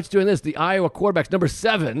he starts doing this. The Iowa quarterback's number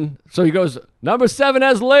 7. So he goes, number 7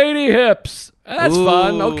 has lady hips. That's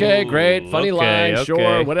fun. Okay, great. Funny okay, line. okay.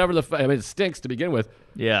 Sure. Whatever it stinks to begin with.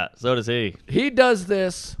 Yeah. So does he. He does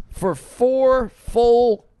this for 4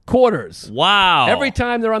 full quarters. Wow. Every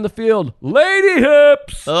time they're on the field, lady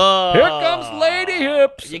hips. Oh. Here comes lady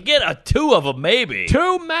hips. You get 2 of them, maybe.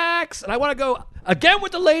 2 max. And I want to go again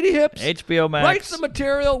with the lady hips. HBO Max. Write some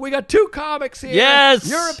material. We got 2 comics here. Yes.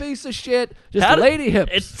 You're a piece of shit. Just lady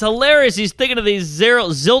hips. It's hilarious. He's thinking of these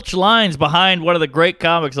zilch lines behind one of the great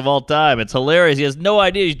comics of all time. It's hilarious. He has no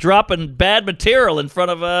idea. He's dropping bad material in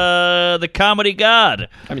front of the comedy god.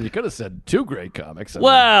 I mean, you could have said 2 great comics.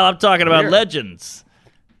 Well, I'm talking about Weird. legends.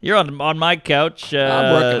 You're on my couch.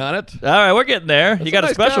 I'm working on it. All right, we're getting there. You got a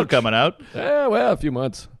nice special couch. coming out. Yeah, well, a few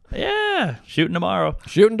months. Yeah, shooting tomorrow.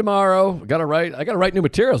 Shooting tomorrow. I got to write new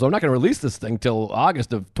materials. I'm not going to release this thing till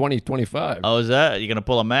August of 2025. Oh, is that? You're going to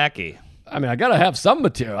pull a Mackie? I mean, I got to have some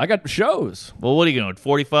material. I got shows. Well, what are you going,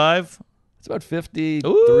 45? It's about 53-ish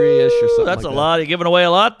or something. That's like a that. lot. You're giving away a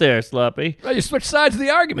lot there, Sloppy. Well, you switch sides of the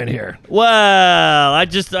argument here. Well, I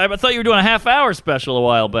thought you were doing a half-hour special a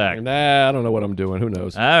while back. Nah, I don't know what I'm doing. Who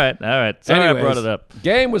knows? All right. Sorry I brought it up.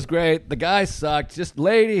 Game was great. The guy sucked. Just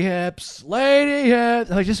lady hips.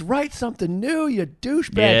 Like, just write something new, you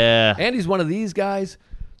douchebag. Yeah. And he's one of these guys.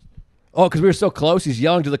 Oh, because we were so close, he's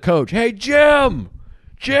yelling to the coach, "Hey, Jim!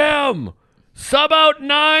 Sub out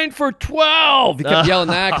 9 for 12." He kept yelling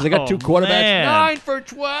that because they got 2 quarterbacks. Man. 9 for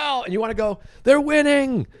 12. And you want to go, they're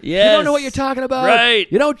winning. Yes. You don't know what you're talking about.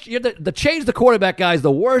 Right. You don't. You're the change the quarterback guy is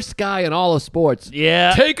the worst guy in all of sports.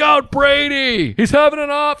 Yeah. Take out Brady. He's having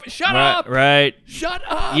an off. Shut up. Right. Shut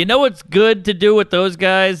up. You know what's good to do with those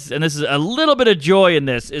guys, and this is a little bit of joy in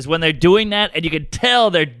this, is when they're doing that, and you can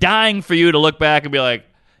tell they're dying for you to look back and be like,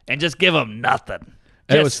 and just give them nothing.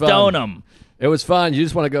 It was Just stone fun. them. It was fun. You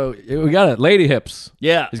just want to go. We got it. Lady hips.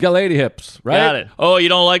 Yeah. He's got lady hips, right? Got it. Oh, you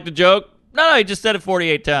don't like the joke? No, you just said it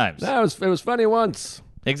 48 times. No, it was funny once.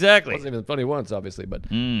 Exactly. It wasn't even funny once, obviously, but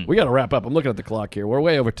we got to wrap up. I'm looking at the clock here. We're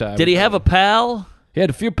way over time. Did he have a pal? He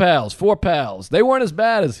had a few pals, 4 pals. They weren't as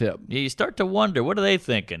bad as him. You start to wonder, what are they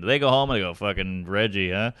thinking? Do they go home and they go, fucking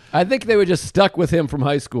Reggie, huh? I think they were just stuck with him from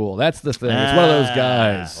high school. That's the thing. It's one of those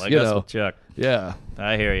guys. Like you us know. with Chuck. Yeah.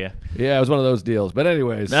 I hear you. Yeah, it was one of those deals. But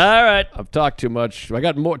anyways, All right. I've talked too much. I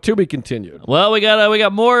got more to be continued. Well, we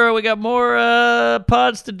got more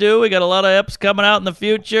pods to do. We got a lot of eps coming out in the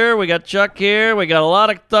future. We got Chuck here. We got a lot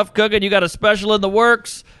of stuff cooking. You got a special in the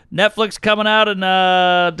works. Netflix coming out in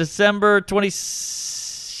December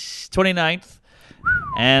 29th.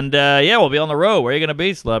 And, we'll be on the road. Where are you going to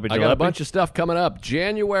be, Sloppy Jalopy? I got a bunch of stuff coming up.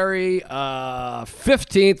 January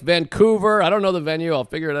 15th, Vancouver. I don't know the venue. I'll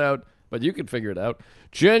figure it out, but you can figure it out.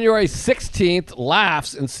 January 16th,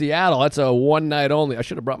 Laughs in Seattle. That's a one night only. I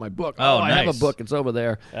should have brought my book. Oh, I have nice. a book. It's over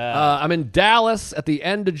there. I'm in Dallas at the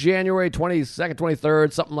end of January, 22nd,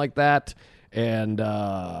 23rd, something like that. And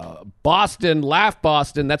Boston, Laugh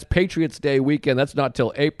Boston, that's Patriots Day weekend. That's not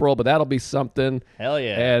till April, but that'll be something. Hell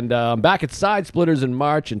yeah. And I'm back at Side Splitters in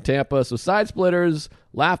March in Tampa. So Side Splitters,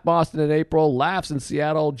 Laugh Boston in April, Laughs in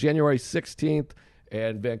Seattle, January 16th,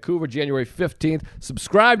 and Vancouver, January 15th.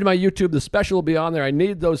 Subscribe to my YouTube. The special will be on there. I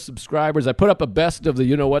need those subscribers. I put up a best of the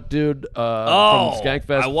You Know What Dude from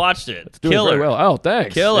Skankfest. I watched it. It's doing Killer. very well. Oh,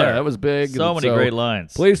 thanks. Killer. Yeah, that was big. So And many great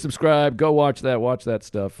lines. Please subscribe. Go watch that. Watch that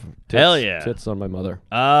stuff. Tits, Hell yeah. Tits on my mother.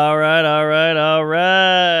 All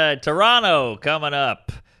right. Toronto coming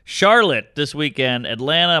up. Charlotte this weekend.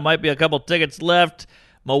 Atlanta, might be a couple tickets left.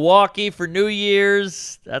 Milwaukee for New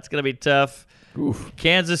Year's. That's going to be tough. Oof.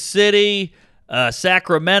 Kansas City.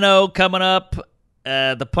 Sacramento coming up.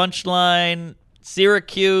 The Punchline.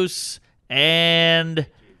 Syracuse. And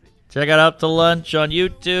check it out to lunch on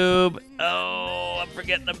YouTube. Oh, I'm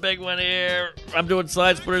forgetting a big one here. I'm doing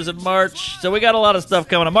Side Splitters in March. So we got a lot of stuff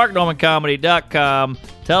coming up. MarkNormanComedy.com.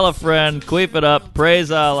 Tell a friend. Queef it up. Praise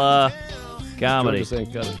Allah. Comedy. Georgia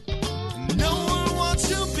St. Cousin.